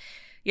women.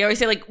 You always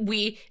say like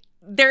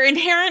their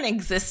inherent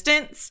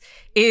existence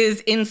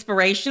is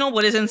inspirational.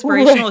 What is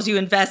inspirational is you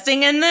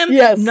investing in them.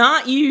 Yes.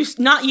 Not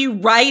you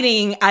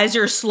writing as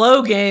your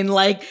slogan,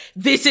 like,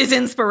 this is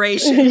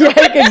inspiration. Yeah,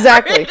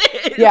 exactly.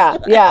 Yeah.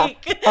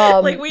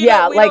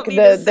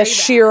 The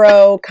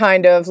Shiro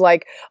kind of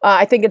like,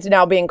 I think it's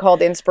now being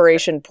called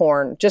inspiration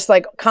porn. Just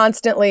like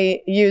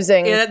constantly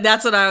using. Yeah,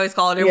 that's what I always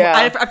call it.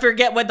 Yeah. I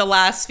forget what the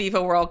last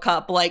FIFA World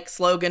Cup like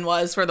slogan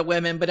was for the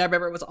women, but I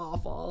remember it was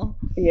awful.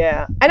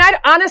 Yeah. And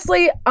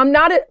I'm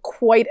not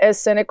quite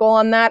as cynical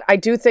on that. I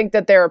do think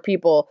that there are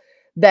people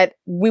that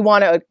we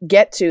want to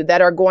get to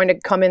that are going to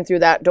come in through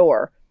that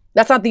door.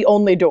 That's not the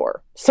only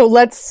door. So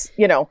let's,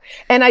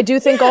 and I do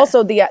think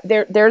also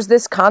there's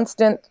this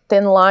constant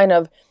thin line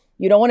of,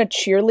 you don't want to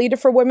cheerlead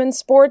for women's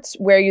sports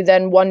where you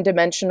then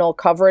one-dimensional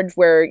coverage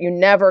where you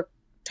never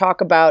talk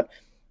about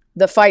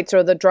the fights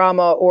or the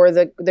drama or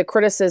the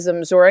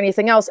criticisms or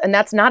anything else. And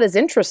that's not as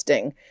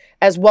interesting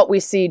as what we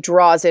see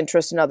draws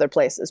interest in other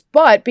places.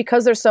 But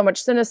because there's so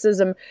much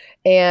cynicism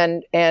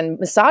and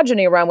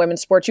misogyny around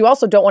women's sports, you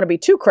also don't want to be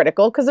too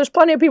critical because there's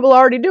plenty of people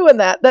already doing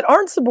that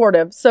aren't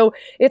supportive. So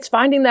it's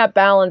finding that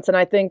balance. And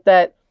I think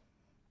that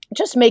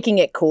just making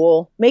it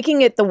cool,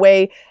 making it the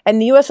way, and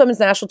the U.S.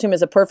 Women's National Team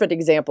is a perfect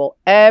example.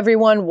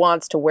 Everyone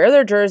wants to wear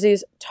their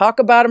jerseys, talk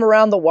about them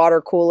around the water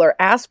cooler,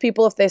 ask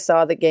people if they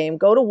saw the game,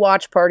 go to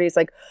watch parties.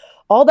 Like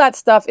all that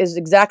stuff is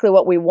exactly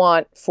what we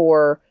want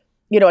for,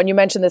 and you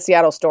mentioned the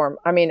Seattle Storm.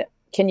 I mean,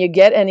 can you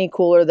get any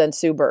cooler than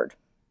Sue Bird?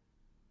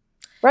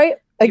 Right?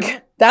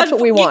 Like that's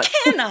what we want.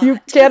 You cannot. You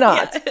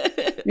cannot.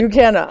 Yeah. You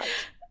cannot.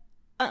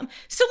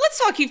 So let's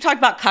talk. You've talked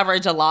about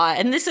coverage a lot,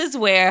 and this is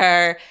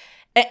where...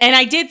 And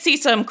I did see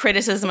some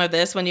criticism of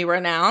this when you were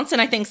announced,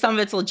 and I think some of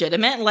it's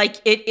legitimate.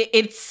 Like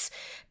it's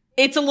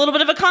a little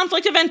bit of a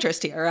conflict of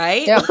interest here,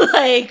 right? Yeah.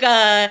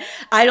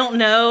 I don't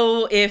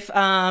know if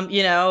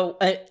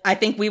I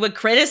think we would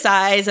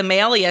criticize a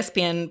male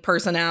ESPN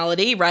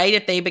personality, right,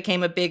 if they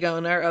became a big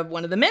owner of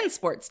one of the men's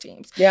sports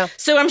teams. Yeah.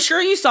 So I'm sure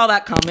you saw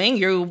that coming.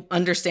 You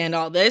understand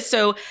all this.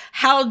 So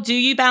how do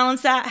you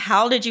balance that?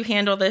 How did you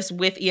handle this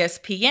with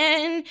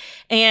ESPN?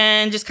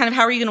 And just kind of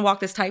how are you going to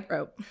walk this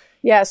tightrope?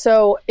 Yeah,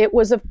 so it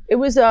was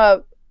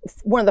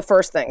one of the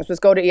first things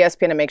was go to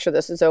ESPN and make sure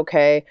this is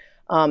okay.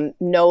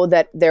 Know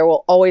that there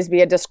will always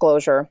be a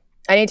disclosure.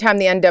 Anytime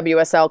the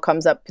NWSL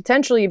comes up,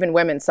 potentially even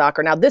women's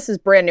soccer. Now, this is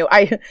brand new.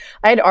 I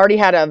had already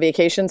had a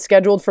vacation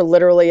scheduled for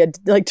literally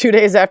 2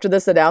 days after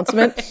this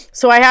announcement.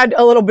 So I had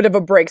a little bit of a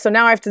break. So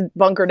now I have to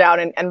bunker down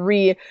and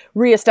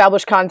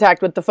reestablish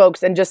contact with the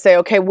folks and just say,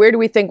 okay, where do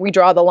we think we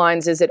draw the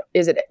lines? Is it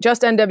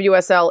just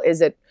NWSL? Is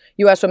it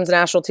U.S. Women's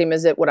National Team?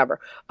 Is it whatever?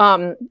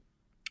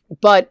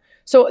 But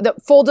so the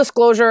full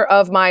disclosure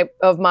of my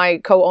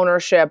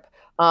co-ownership,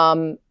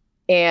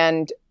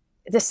 and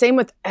the same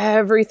with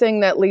everything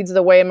that leads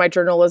the way in my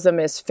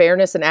journalism is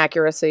fairness and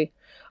accuracy.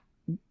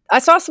 I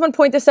saw someone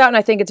point this out and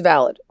I think it's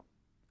valid.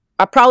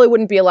 I probably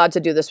wouldn't be allowed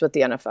to do this with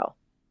the NFL,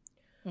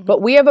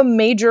 but we have a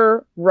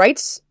major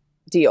rights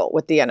deal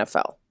with the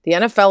NFL. The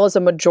NFL is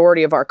a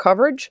majority of our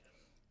coverage.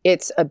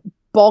 It's a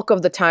bulk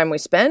of the time we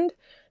spend.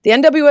 The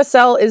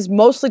NWSL is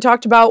mostly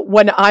talked about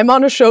when I'm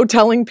on a show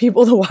telling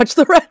people to watch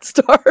the Red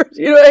Stars.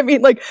 You know what I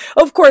mean? Like,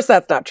 of course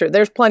that's not true.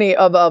 There's plenty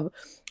of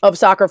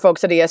soccer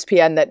folks at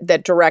ESPN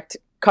that direct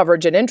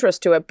coverage and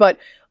interest to it, but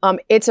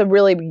it's a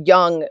really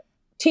young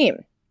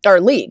team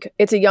or league.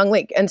 It's a young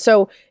league. And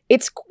so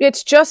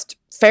it's just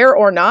fair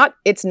or not,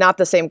 it's not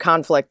the same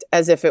conflict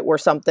as if it were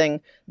something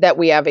that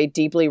we have a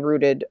deeply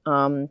rooted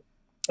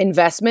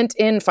investment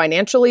in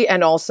financially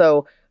and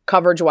also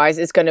coverage-wise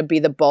is going to be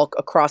the bulk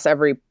across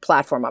every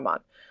platform I'm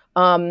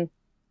on.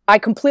 I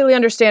completely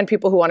understand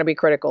people who want to be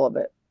critical of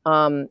it.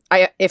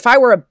 If I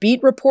were a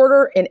beat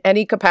reporter in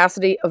any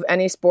capacity of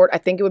any sport, I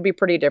think it would be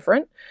pretty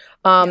different.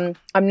 I'm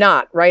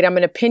not, right? I'm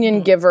an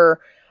opinion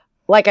giver,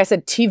 like I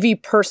said, TV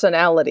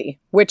personality,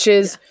 which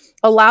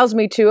allows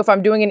me to, if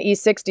I'm doing an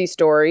E60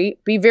 story,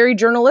 be very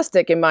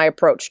journalistic in my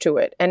approach to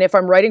it. And if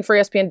I'm writing for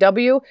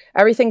ESPNW,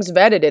 everything's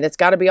vetted and it's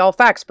got to be all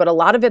facts. But a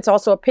lot of it's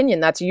also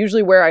opinion. That's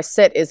usually where I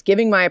sit, is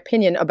giving my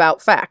opinion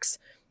about facts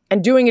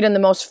and doing it in the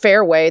most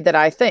fair way that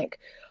I think.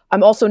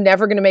 I'm also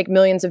never going to make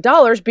millions of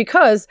dollars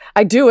because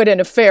I do it in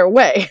a fair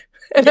way.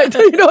 And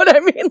you know what I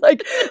mean?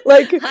 Like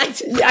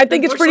I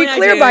think it's pretty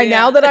clear by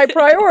now that I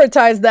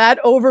prioritize that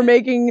over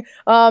making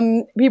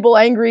people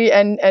angry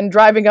and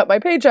driving up my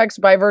paychecks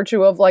by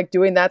virtue of like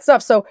doing that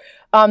stuff. So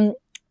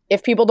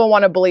if people don't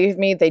want to believe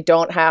me, they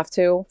don't have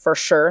to, for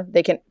sure.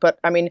 They can, but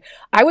I mean,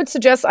 I would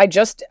suggest, I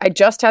just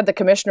had the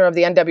commissioner of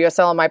the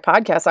NWSL on my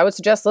podcast. I would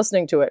suggest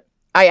listening to it.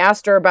 I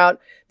asked her about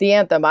the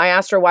anthem. I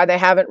asked her why they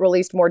haven't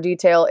released more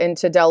detail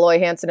into Dell Loy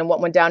Hansen and what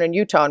went down in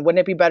Utah. And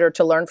wouldn't it be better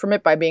to learn from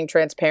it by being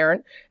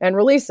transparent and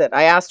release it?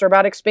 I asked her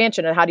about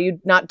expansion and how do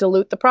you not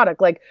dilute the product?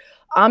 Like,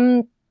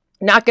 I'm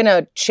not going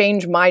to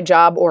change my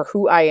job or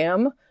who I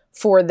am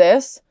for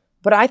this,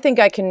 but I think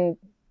I can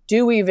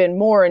do even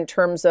more in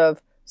terms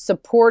of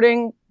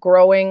supporting,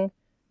 growing,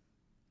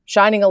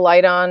 shining a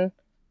light on,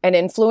 and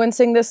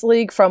influencing this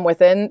league from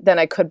within than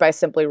I could by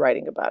simply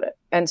writing about it.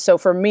 And so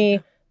for me,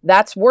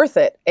 that's worth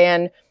it.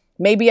 And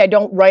maybe I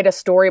don't write a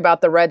story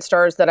about the Red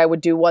Stars that I would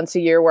do once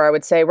a year where I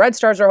would say, Red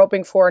Stars are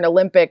hoping for an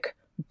Olympic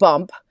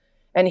bump.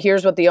 And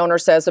here's what the owner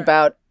says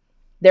about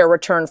their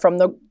return from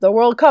the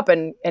World Cup.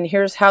 And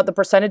here's how the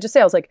percentage of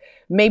sales. Like,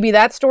 maybe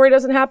that story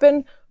doesn't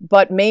happen,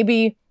 but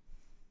maybe,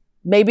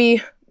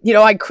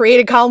 I create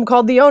a column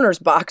called the Owner's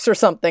Box or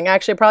something.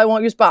 Actually, I probably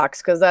won't use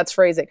box because that's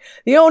phrasing.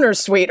 The Owner's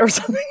Suite or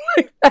something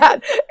like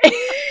that.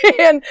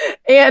 And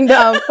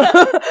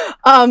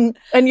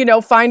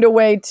find a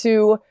way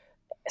to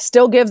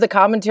still give the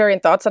commentary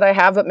and thoughts that I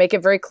have, but make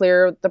it very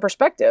clear the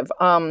perspective.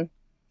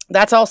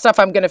 That's all stuff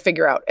I'm going to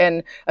figure out.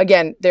 And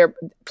again, there are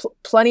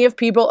plenty of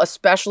people,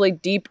 especially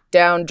deep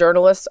down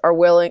journalists, are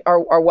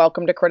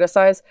welcome to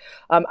criticize.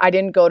 I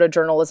didn't go to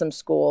journalism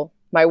school.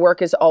 My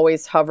work is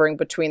always hovering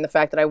between the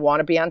fact that I want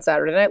to be on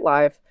Saturday Night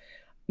Live.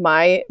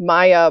 My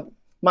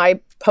my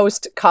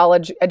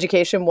post-college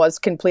education was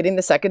completing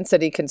the Second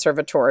City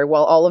Conservatory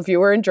while all of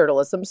you are in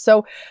journalism.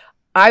 So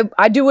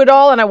I do it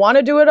all and I want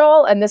to do it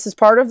all. And this is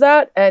part of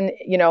that. And,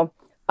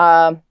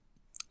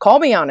 call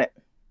me on it.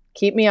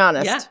 Keep me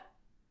honest. Yeah.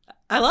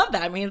 I love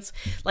that. I mean, it's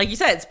like you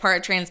said, it's part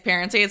of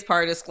transparency, it's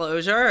part of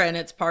disclosure, and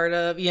it's part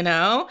of, you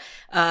have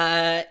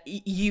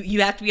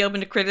to be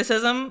open to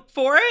criticism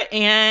for it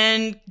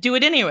and do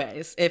it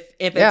anyways if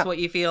it's what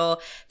you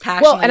feel passionate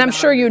about. Well, and I'm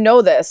sure you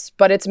know this,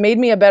 but it's made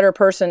me a better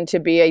person to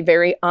be a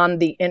very on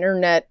the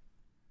internet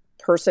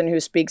person who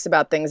speaks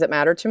about things that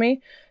matter to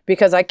me,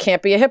 because I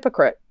can't be a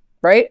hypocrite.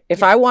 Right?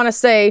 If I want to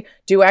say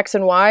do X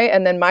and Y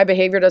and then my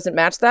behavior doesn't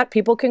match that,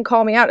 people can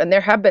call me out. And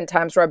there have been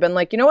times where I've been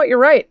like, you know what, you're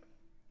right.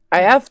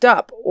 I effed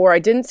up, or I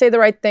didn't say the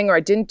right thing, or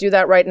I didn't do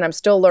that right, and I'm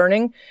still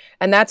learning.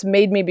 And that's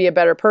made me be a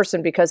better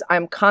person because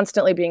I'm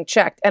constantly being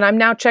checked. And I'm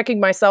now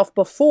checking myself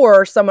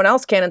before someone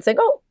else can and saying,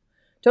 oh,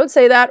 don't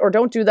say that, or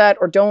don't do that,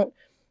 or don't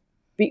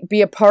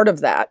be a part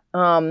of that.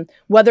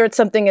 Whether it's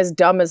something as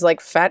dumb as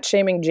like fat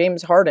shaming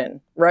James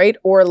Harden, right?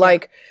 Or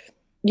like,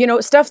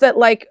 stuff that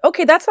like,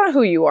 okay, that's not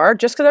who you are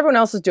just because everyone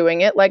else is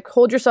doing it. Like,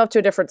 hold yourself to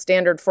a different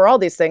standard for all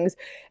these things.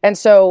 And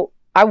so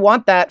I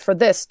want that for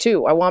this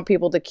too. I want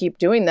people to keep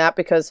doing that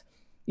because,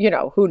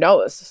 who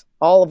knows?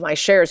 All of my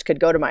shares could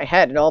go to my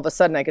head and all of a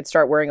sudden I could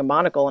start wearing a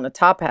monocle and a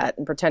top hat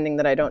and pretending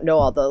that I don't know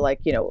all the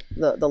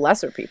the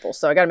lesser people.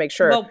 So I got to make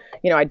sure,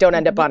 I don't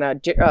end up on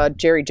a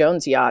Jerry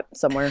Jones yacht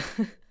somewhere.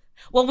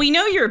 Well, we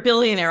know you're a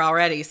billionaire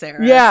already,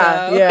 Sarah.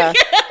 Yeah, so. Yeah.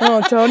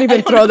 Oh, don't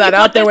even throw that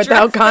out there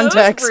without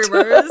context.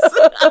 Well,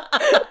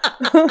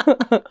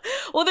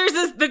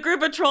 there's the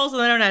group of trolls on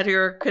the internet who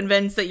are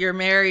convinced that you're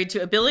married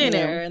to a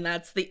billionaire, and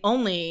that's the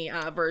only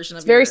version of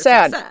it's very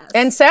sad. Success.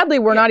 And sadly,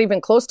 we're not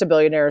even close to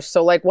billionaires.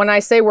 So, like, when I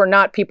say we're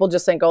not, people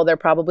just think, oh, they're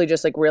probably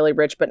just like really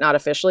rich, but not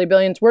officially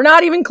billions. We're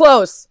not even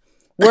close.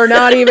 We're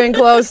not even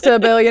close to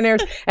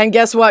billionaires. And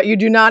guess what? You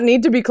do not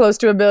need to be close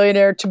to a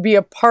billionaire to be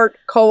a part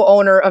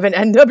co-owner of an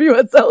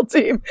NWSL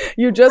team.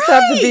 You just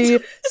have to be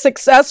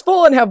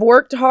successful and have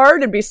worked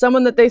hard and be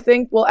someone that they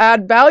think will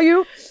add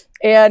value.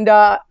 And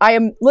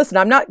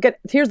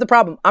here's the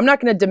problem. I'm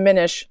not going to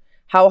diminish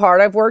how hard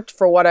I've worked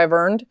for what I've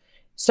earned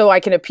so I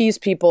can appease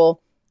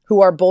people who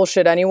are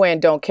bullshit anyway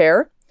and don't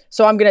care.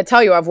 So I'm going to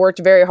tell you, I've worked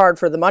very hard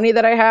for the money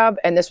that I have,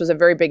 and this was a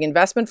very big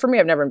investment for me.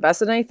 I've never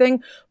invested in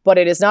anything, but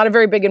it is not a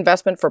very big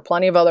investment for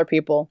plenty of other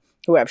people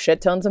who have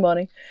shit tons of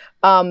money.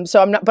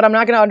 So I'm not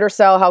going to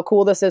undersell how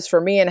cool this is for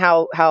me and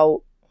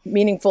how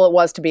meaningful it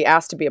was to be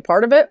asked to be a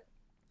part of it.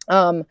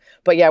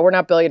 But yeah, we're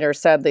not billionaires,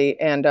 sadly.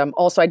 And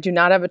also, I do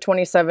not have a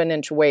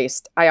 27-inch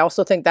waist. I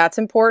also think that's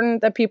important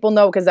that people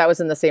know because that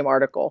was in the same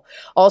article.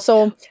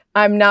 Also,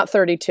 I'm not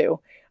 32.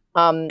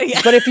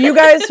 But if you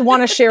guys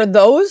want to share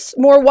those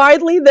more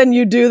widely than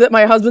you do that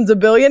my husband's a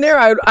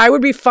billionaire, I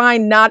would be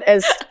fine not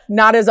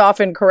as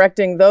often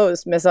correcting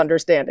those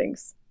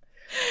misunderstandings.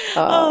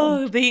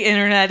 The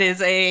internet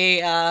is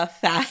a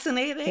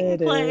fascinating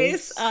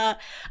place. All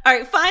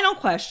right, final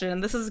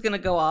question. This is going to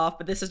go off,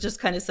 but this is just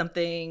kind of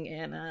something,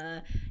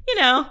 and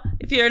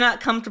if you're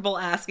not comfortable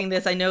asking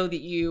this, I know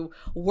that you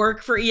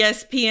work for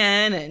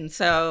ESPN, and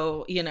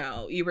so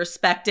you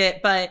respect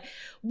it. But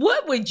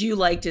what would you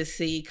like to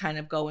see kind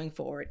of going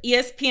forward?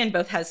 ESPN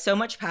both has so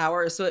much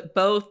power, so it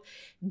both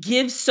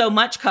gives so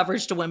much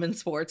coverage to women's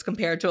sports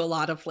compared to a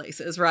lot of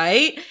places,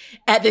 right?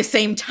 At the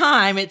same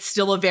time, it's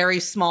still a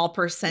very small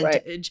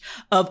percentage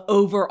of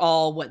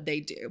overall what they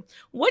do.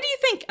 What do you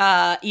think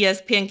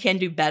ESPN can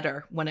do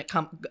better when it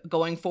comes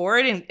going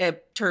forward in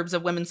terms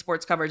of women's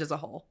sports coverage as a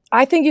whole?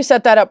 I think you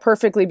set that up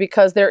perfectly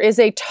because there is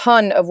a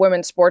ton of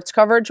women's sports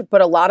coverage,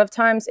 but a lot of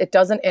times it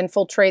doesn't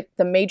infiltrate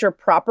the major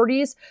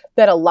properties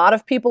that a lot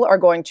of people are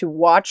going to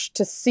watch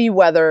to see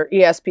whether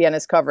ESPN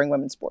is covering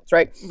women's sports,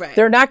 right?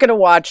 They're not going to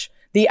watch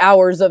the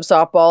hours of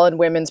softball and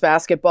women's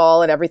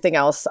basketball and everything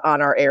else on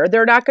our air.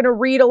 They're not going to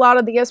read a lot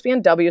of the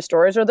ESPNW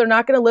stories, or they're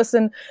not going to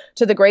listen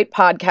to the great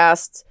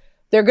podcasts.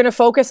 They're going to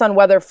focus on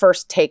whether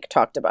First Take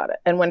talked about it.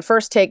 And when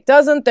First Take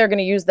doesn't, they're going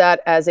to use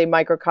that as a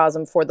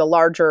microcosm for the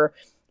larger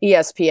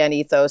ESPN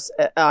ethos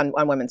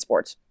on women's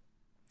sports.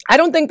 I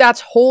don't think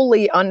that's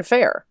wholly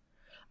unfair.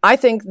 I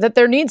think that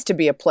there needs to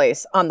be a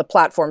place on the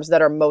platforms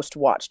that are most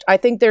watched. I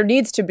think there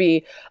needs to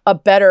be a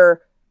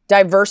better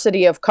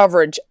diversity of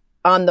coverage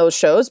on those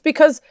shows,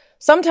 because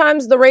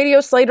sometimes the radio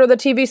slate or the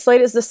TV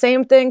slate is the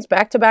same things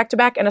back to back to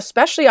back. And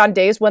especially on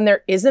days when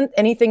there isn't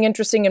anything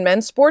interesting in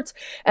men's sports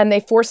and they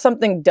force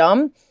something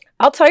dumb,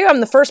 I'll tell you,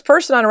 I'm the first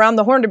person on Around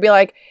the Horn to be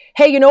like,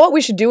 hey, you know what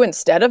we should do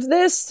instead of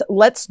this?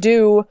 Let's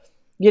do,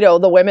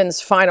 the women's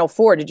Final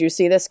Four. Did you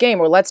see this game?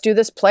 Or let's do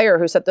this player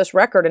who set this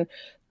record. And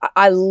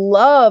I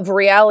love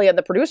Reali and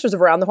the producers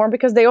of Around the Horn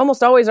because they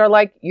almost always are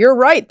like, you're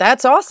right.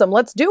 That's awesome.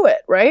 Let's do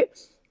it. Right.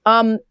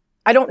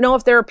 I don't know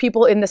if there are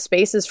people in the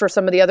spaces for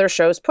some of the other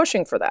shows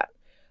pushing for that.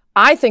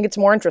 I think it's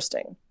more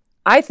interesting.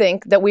 I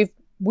think that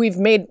we've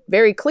made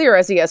very clear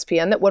as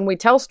ESPN that when we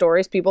tell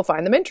stories, people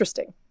find them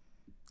interesting.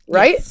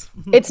 Right? Yes.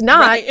 It's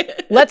not,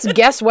 let's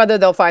guess whether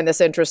they'll find this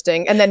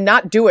interesting and then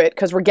not do it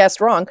because we're guessed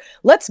wrong.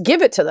 Let's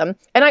give it to them.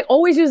 And I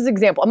always use this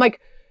example. I'm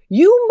like,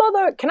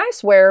 Can I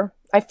swear?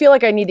 I feel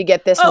like I need to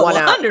get this one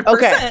out. 100%.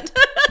 Okay.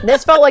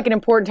 This felt like an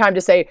important time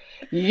to say,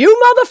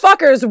 you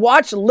motherfuckers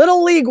watch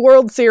Little League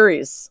World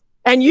Series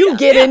and you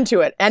get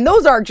into it. And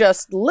those are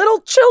just little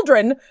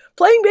children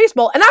playing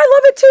baseball. And I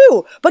love it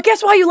too. But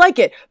guess why you like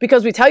it?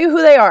 Because we tell you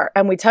who they are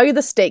and we tell you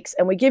the stakes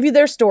and we give you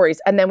their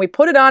stories and then we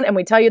put it on and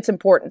we tell you it's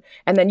important.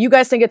 And then you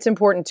guys think it's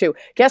important too.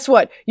 Guess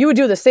what? You would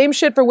do the same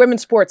shit for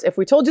women's sports if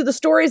we told you the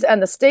stories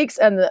and the stakes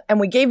and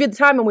we gave you the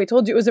time and we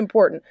told you it was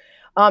important.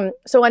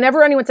 So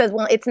whenever anyone says,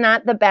 well, it's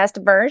not the best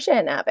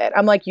version of it,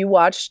 I'm like, you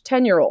watch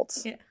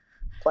 10-year-olds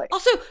play.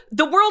 Also,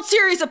 the World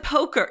Series of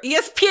Poker,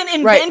 ESPN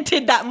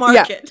invented that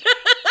market.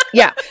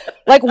 Yeah.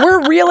 Like,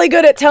 we're really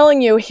good at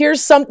telling you,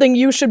 here's something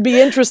you should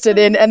be interested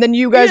in. And then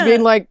you guys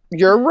being like,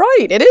 you're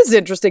right. It is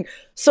interesting.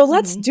 So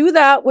let's do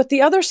that with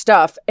the other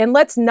stuff. And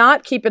let's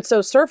not keep it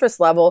so surface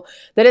level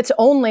that it's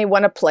only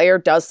when a player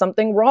does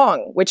something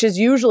wrong, which is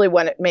usually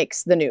when it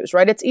makes the news,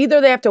 right? It's either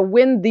they have to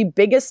win the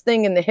biggest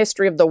thing in the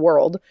history of the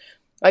world,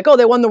 like, oh,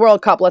 they won the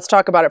World Cup, let's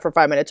talk about it for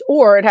 5 minutes.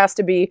 Or it has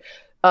to be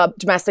a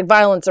domestic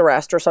violence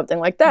arrest or something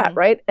like that,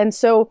 right? And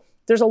so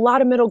there's a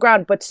lot of middle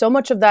ground, but so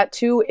much of that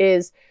too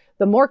is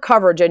the more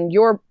coverage, and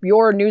your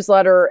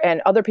newsletter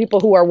and other people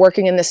who are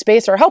working in this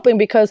space are helping,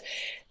 because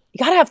you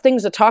got to have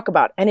things to talk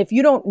about. And if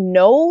you don't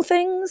know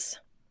things,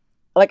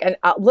 like, and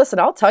listen,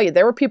 I'll tell you,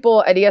 there were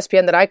people at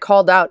ESPN that I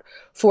called out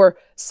for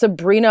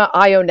Sabrina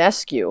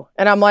Ionescu.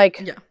 And I'm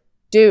like,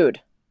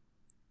 dude,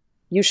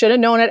 you should have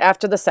known it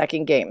after the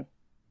second game.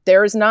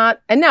 There's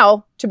not, and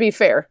now, to be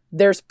fair,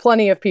 there's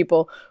plenty of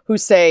people who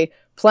say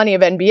plenty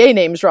of NBA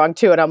names wrong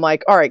too. And I'm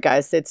like, all right,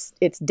 guys,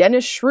 it's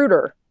Dennis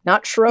Schroeder,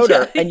 not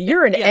Schroeder. And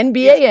you're an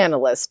NBA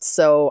analyst,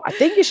 so I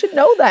think you should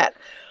know that.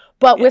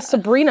 But with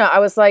Sabrina, I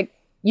was like,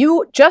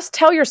 you just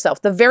tell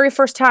yourself the very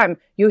first time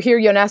you hear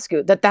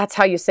Ionescu that that's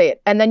how you say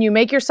it. And then you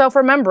make yourself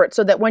remember it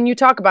so that when you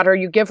talk about her,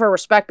 you give her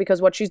respect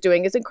because what she's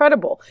doing is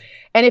incredible.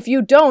 And if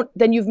you don't,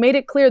 then you've made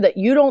it clear that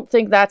you don't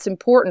think that's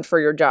important for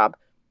your job.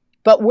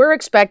 But we're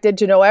expected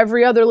to know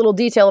every other little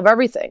detail of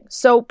everything.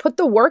 So put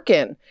the work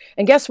in.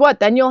 And guess what?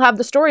 Then you'll have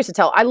the stories to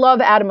tell. I love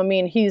Adam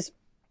Amin. He's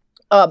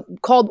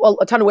called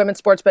a ton of women's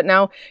sports, but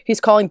now he's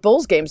calling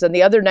Bulls games. And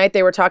the other night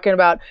they were talking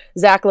about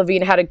Zach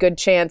LaVine had a good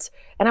chance.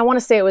 And I want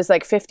to say it was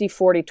like 50,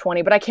 40,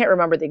 20, but I can't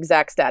remember the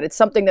exact stat. It's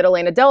something that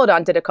Elena Delle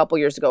Donne did a couple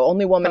years ago.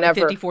 Only woman ever.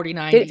 50, 40,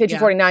 90. 50,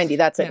 40, 90.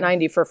 That's it.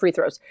 90 for free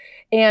throws.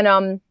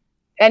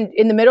 And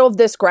in the middle of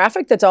this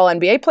graphic that's all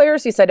NBA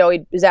players, he said,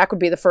 Zach would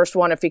be the first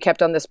one if he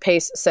kept on this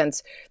pace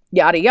since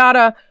yada,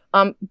 yada.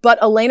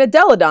 But Elena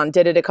Delle Donne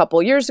did it a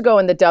couple years ago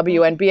in the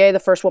WNBA, the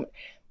first woman.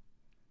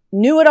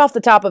 Knew it off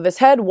the top of his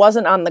head,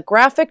 wasn't on the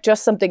graphic,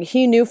 just something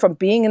he knew from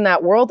being in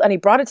that world. And he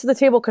brought it to the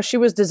table because she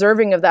was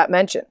deserving of that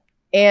mention.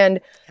 And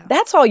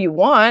that's all you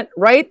want,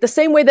 right? The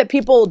same way that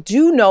people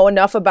do know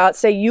enough about,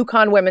 say,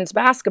 UConn women's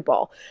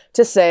basketball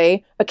to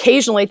say,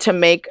 occasionally to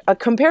make a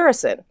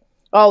comparison.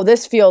 Oh,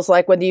 this feels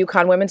like when the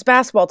UConn women's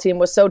basketball team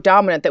was so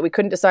dominant that we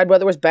couldn't decide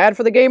whether it was bad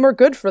for the game or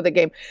good for the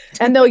game.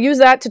 And they'll use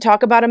that to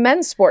talk about a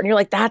men's sport. And you're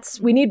like,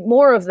 we need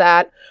more of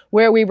that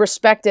where we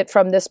respect it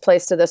from this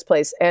place to this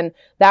place. And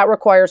that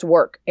requires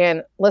work.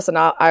 And listen,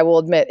 I will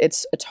admit,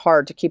 it's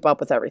hard to keep up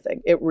with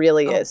everything. It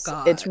really is.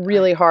 God. It's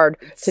really hard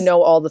to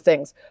know all the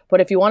things.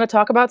 But if you want to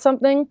talk about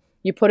something,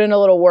 you put in a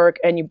little work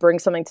and you bring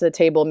something to the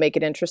table and make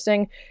it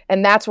interesting.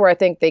 And that's where I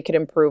think they could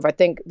improve. I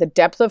think the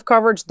depth of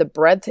coverage, the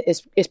breadth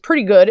is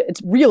pretty good.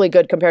 It's really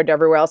good compared to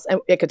everywhere else.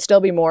 And it could still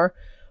be more.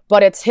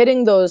 But it's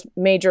hitting those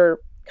major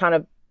kind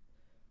of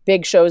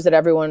big shows that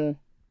everyone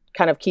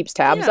kind of keeps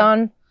tabs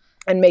on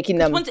and making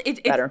them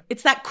better.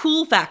 It's that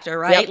cool factor,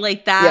 right?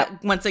 Like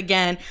that, once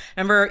again,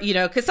 remember,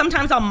 because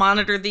sometimes I'll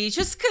monitor these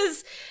just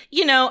because,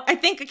 I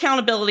think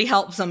accountability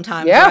helps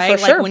sometimes, right? For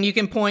sure. Like when you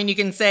can point, you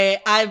can say,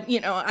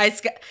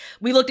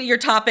 we looked at your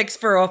topics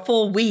for a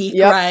full week,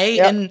 right?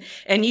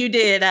 And you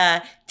did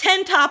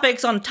 10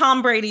 topics on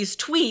Tom Brady's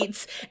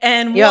tweets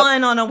and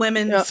one on a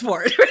women's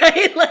sport,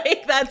 right?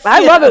 Like that's. I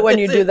love it when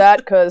you do that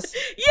because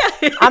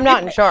I'm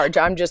not in charge.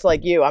 I'm just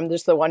like you. I'm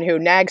just the one who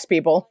nags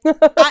people.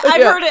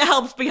 I've heard it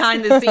helps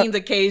behind the scenes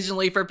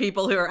occasionally for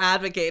people who are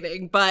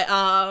advocating, but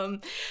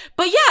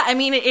yeah, I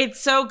mean,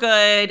 it's so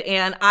good.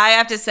 And I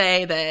have to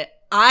say that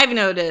I've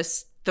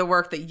noticed the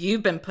work that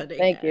you've been putting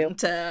in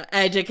to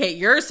educate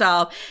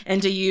yourself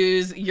and to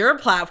use your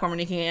platform when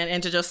you can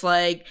and to just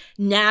like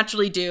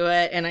naturally do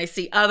it. And I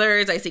see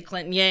others, I see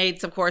Clinton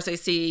Yates, of course, I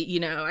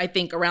see, I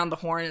think Around the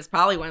Horn is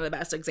probably one of the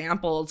best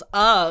examples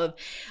of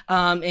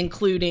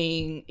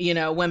including,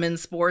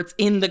 women's sports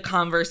in the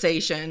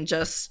conversation,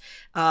 just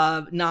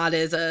not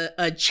as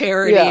a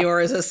charity or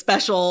as a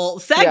special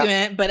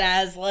segment, but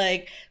as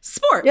like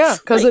sports. Yeah,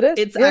 because like, it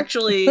is. It's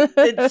actually,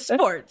 it's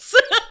sports.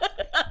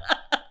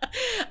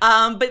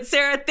 But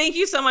Sarah, thank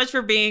you so much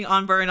for being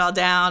on Burn It All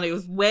Down. It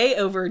was way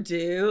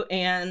overdue.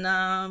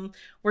 And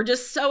we're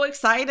just so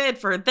excited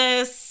for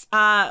this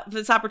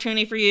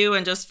opportunity for you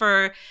and just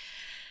for,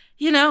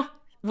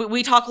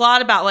 we talk a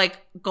lot about like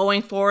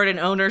going forward in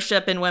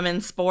ownership in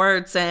women's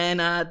sports,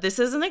 and this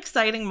is an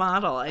exciting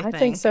model. I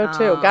think so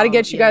too. Got to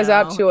get you guys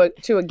out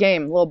to a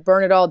game, a little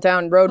burn it all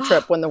down road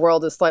trip when the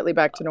world is slightly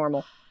back to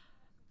normal.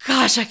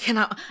 Gosh, I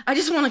cannot. I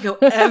just want to go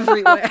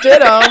everywhere.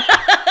 Ditto.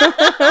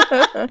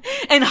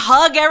 And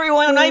hug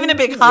everyone. I'm not even a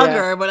big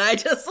hugger, but I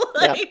just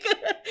like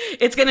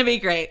it's going to be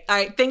great. All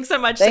right, thanks so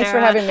much, Thanks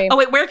Sarah. for having me. Oh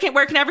wait, where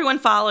can everyone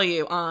follow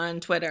you on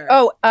Twitter?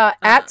 Oh,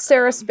 at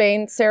Sarah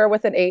Spain, Sarah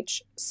with an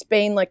H,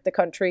 Spain like the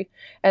country,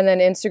 and then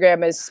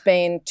Instagram is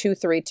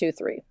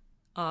Spain2323.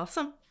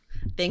 Awesome.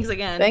 Thanks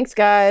again. Thanks,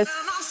 guys.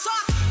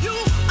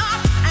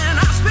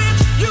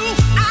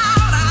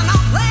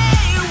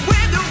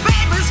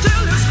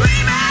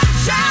 Scream and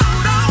shout.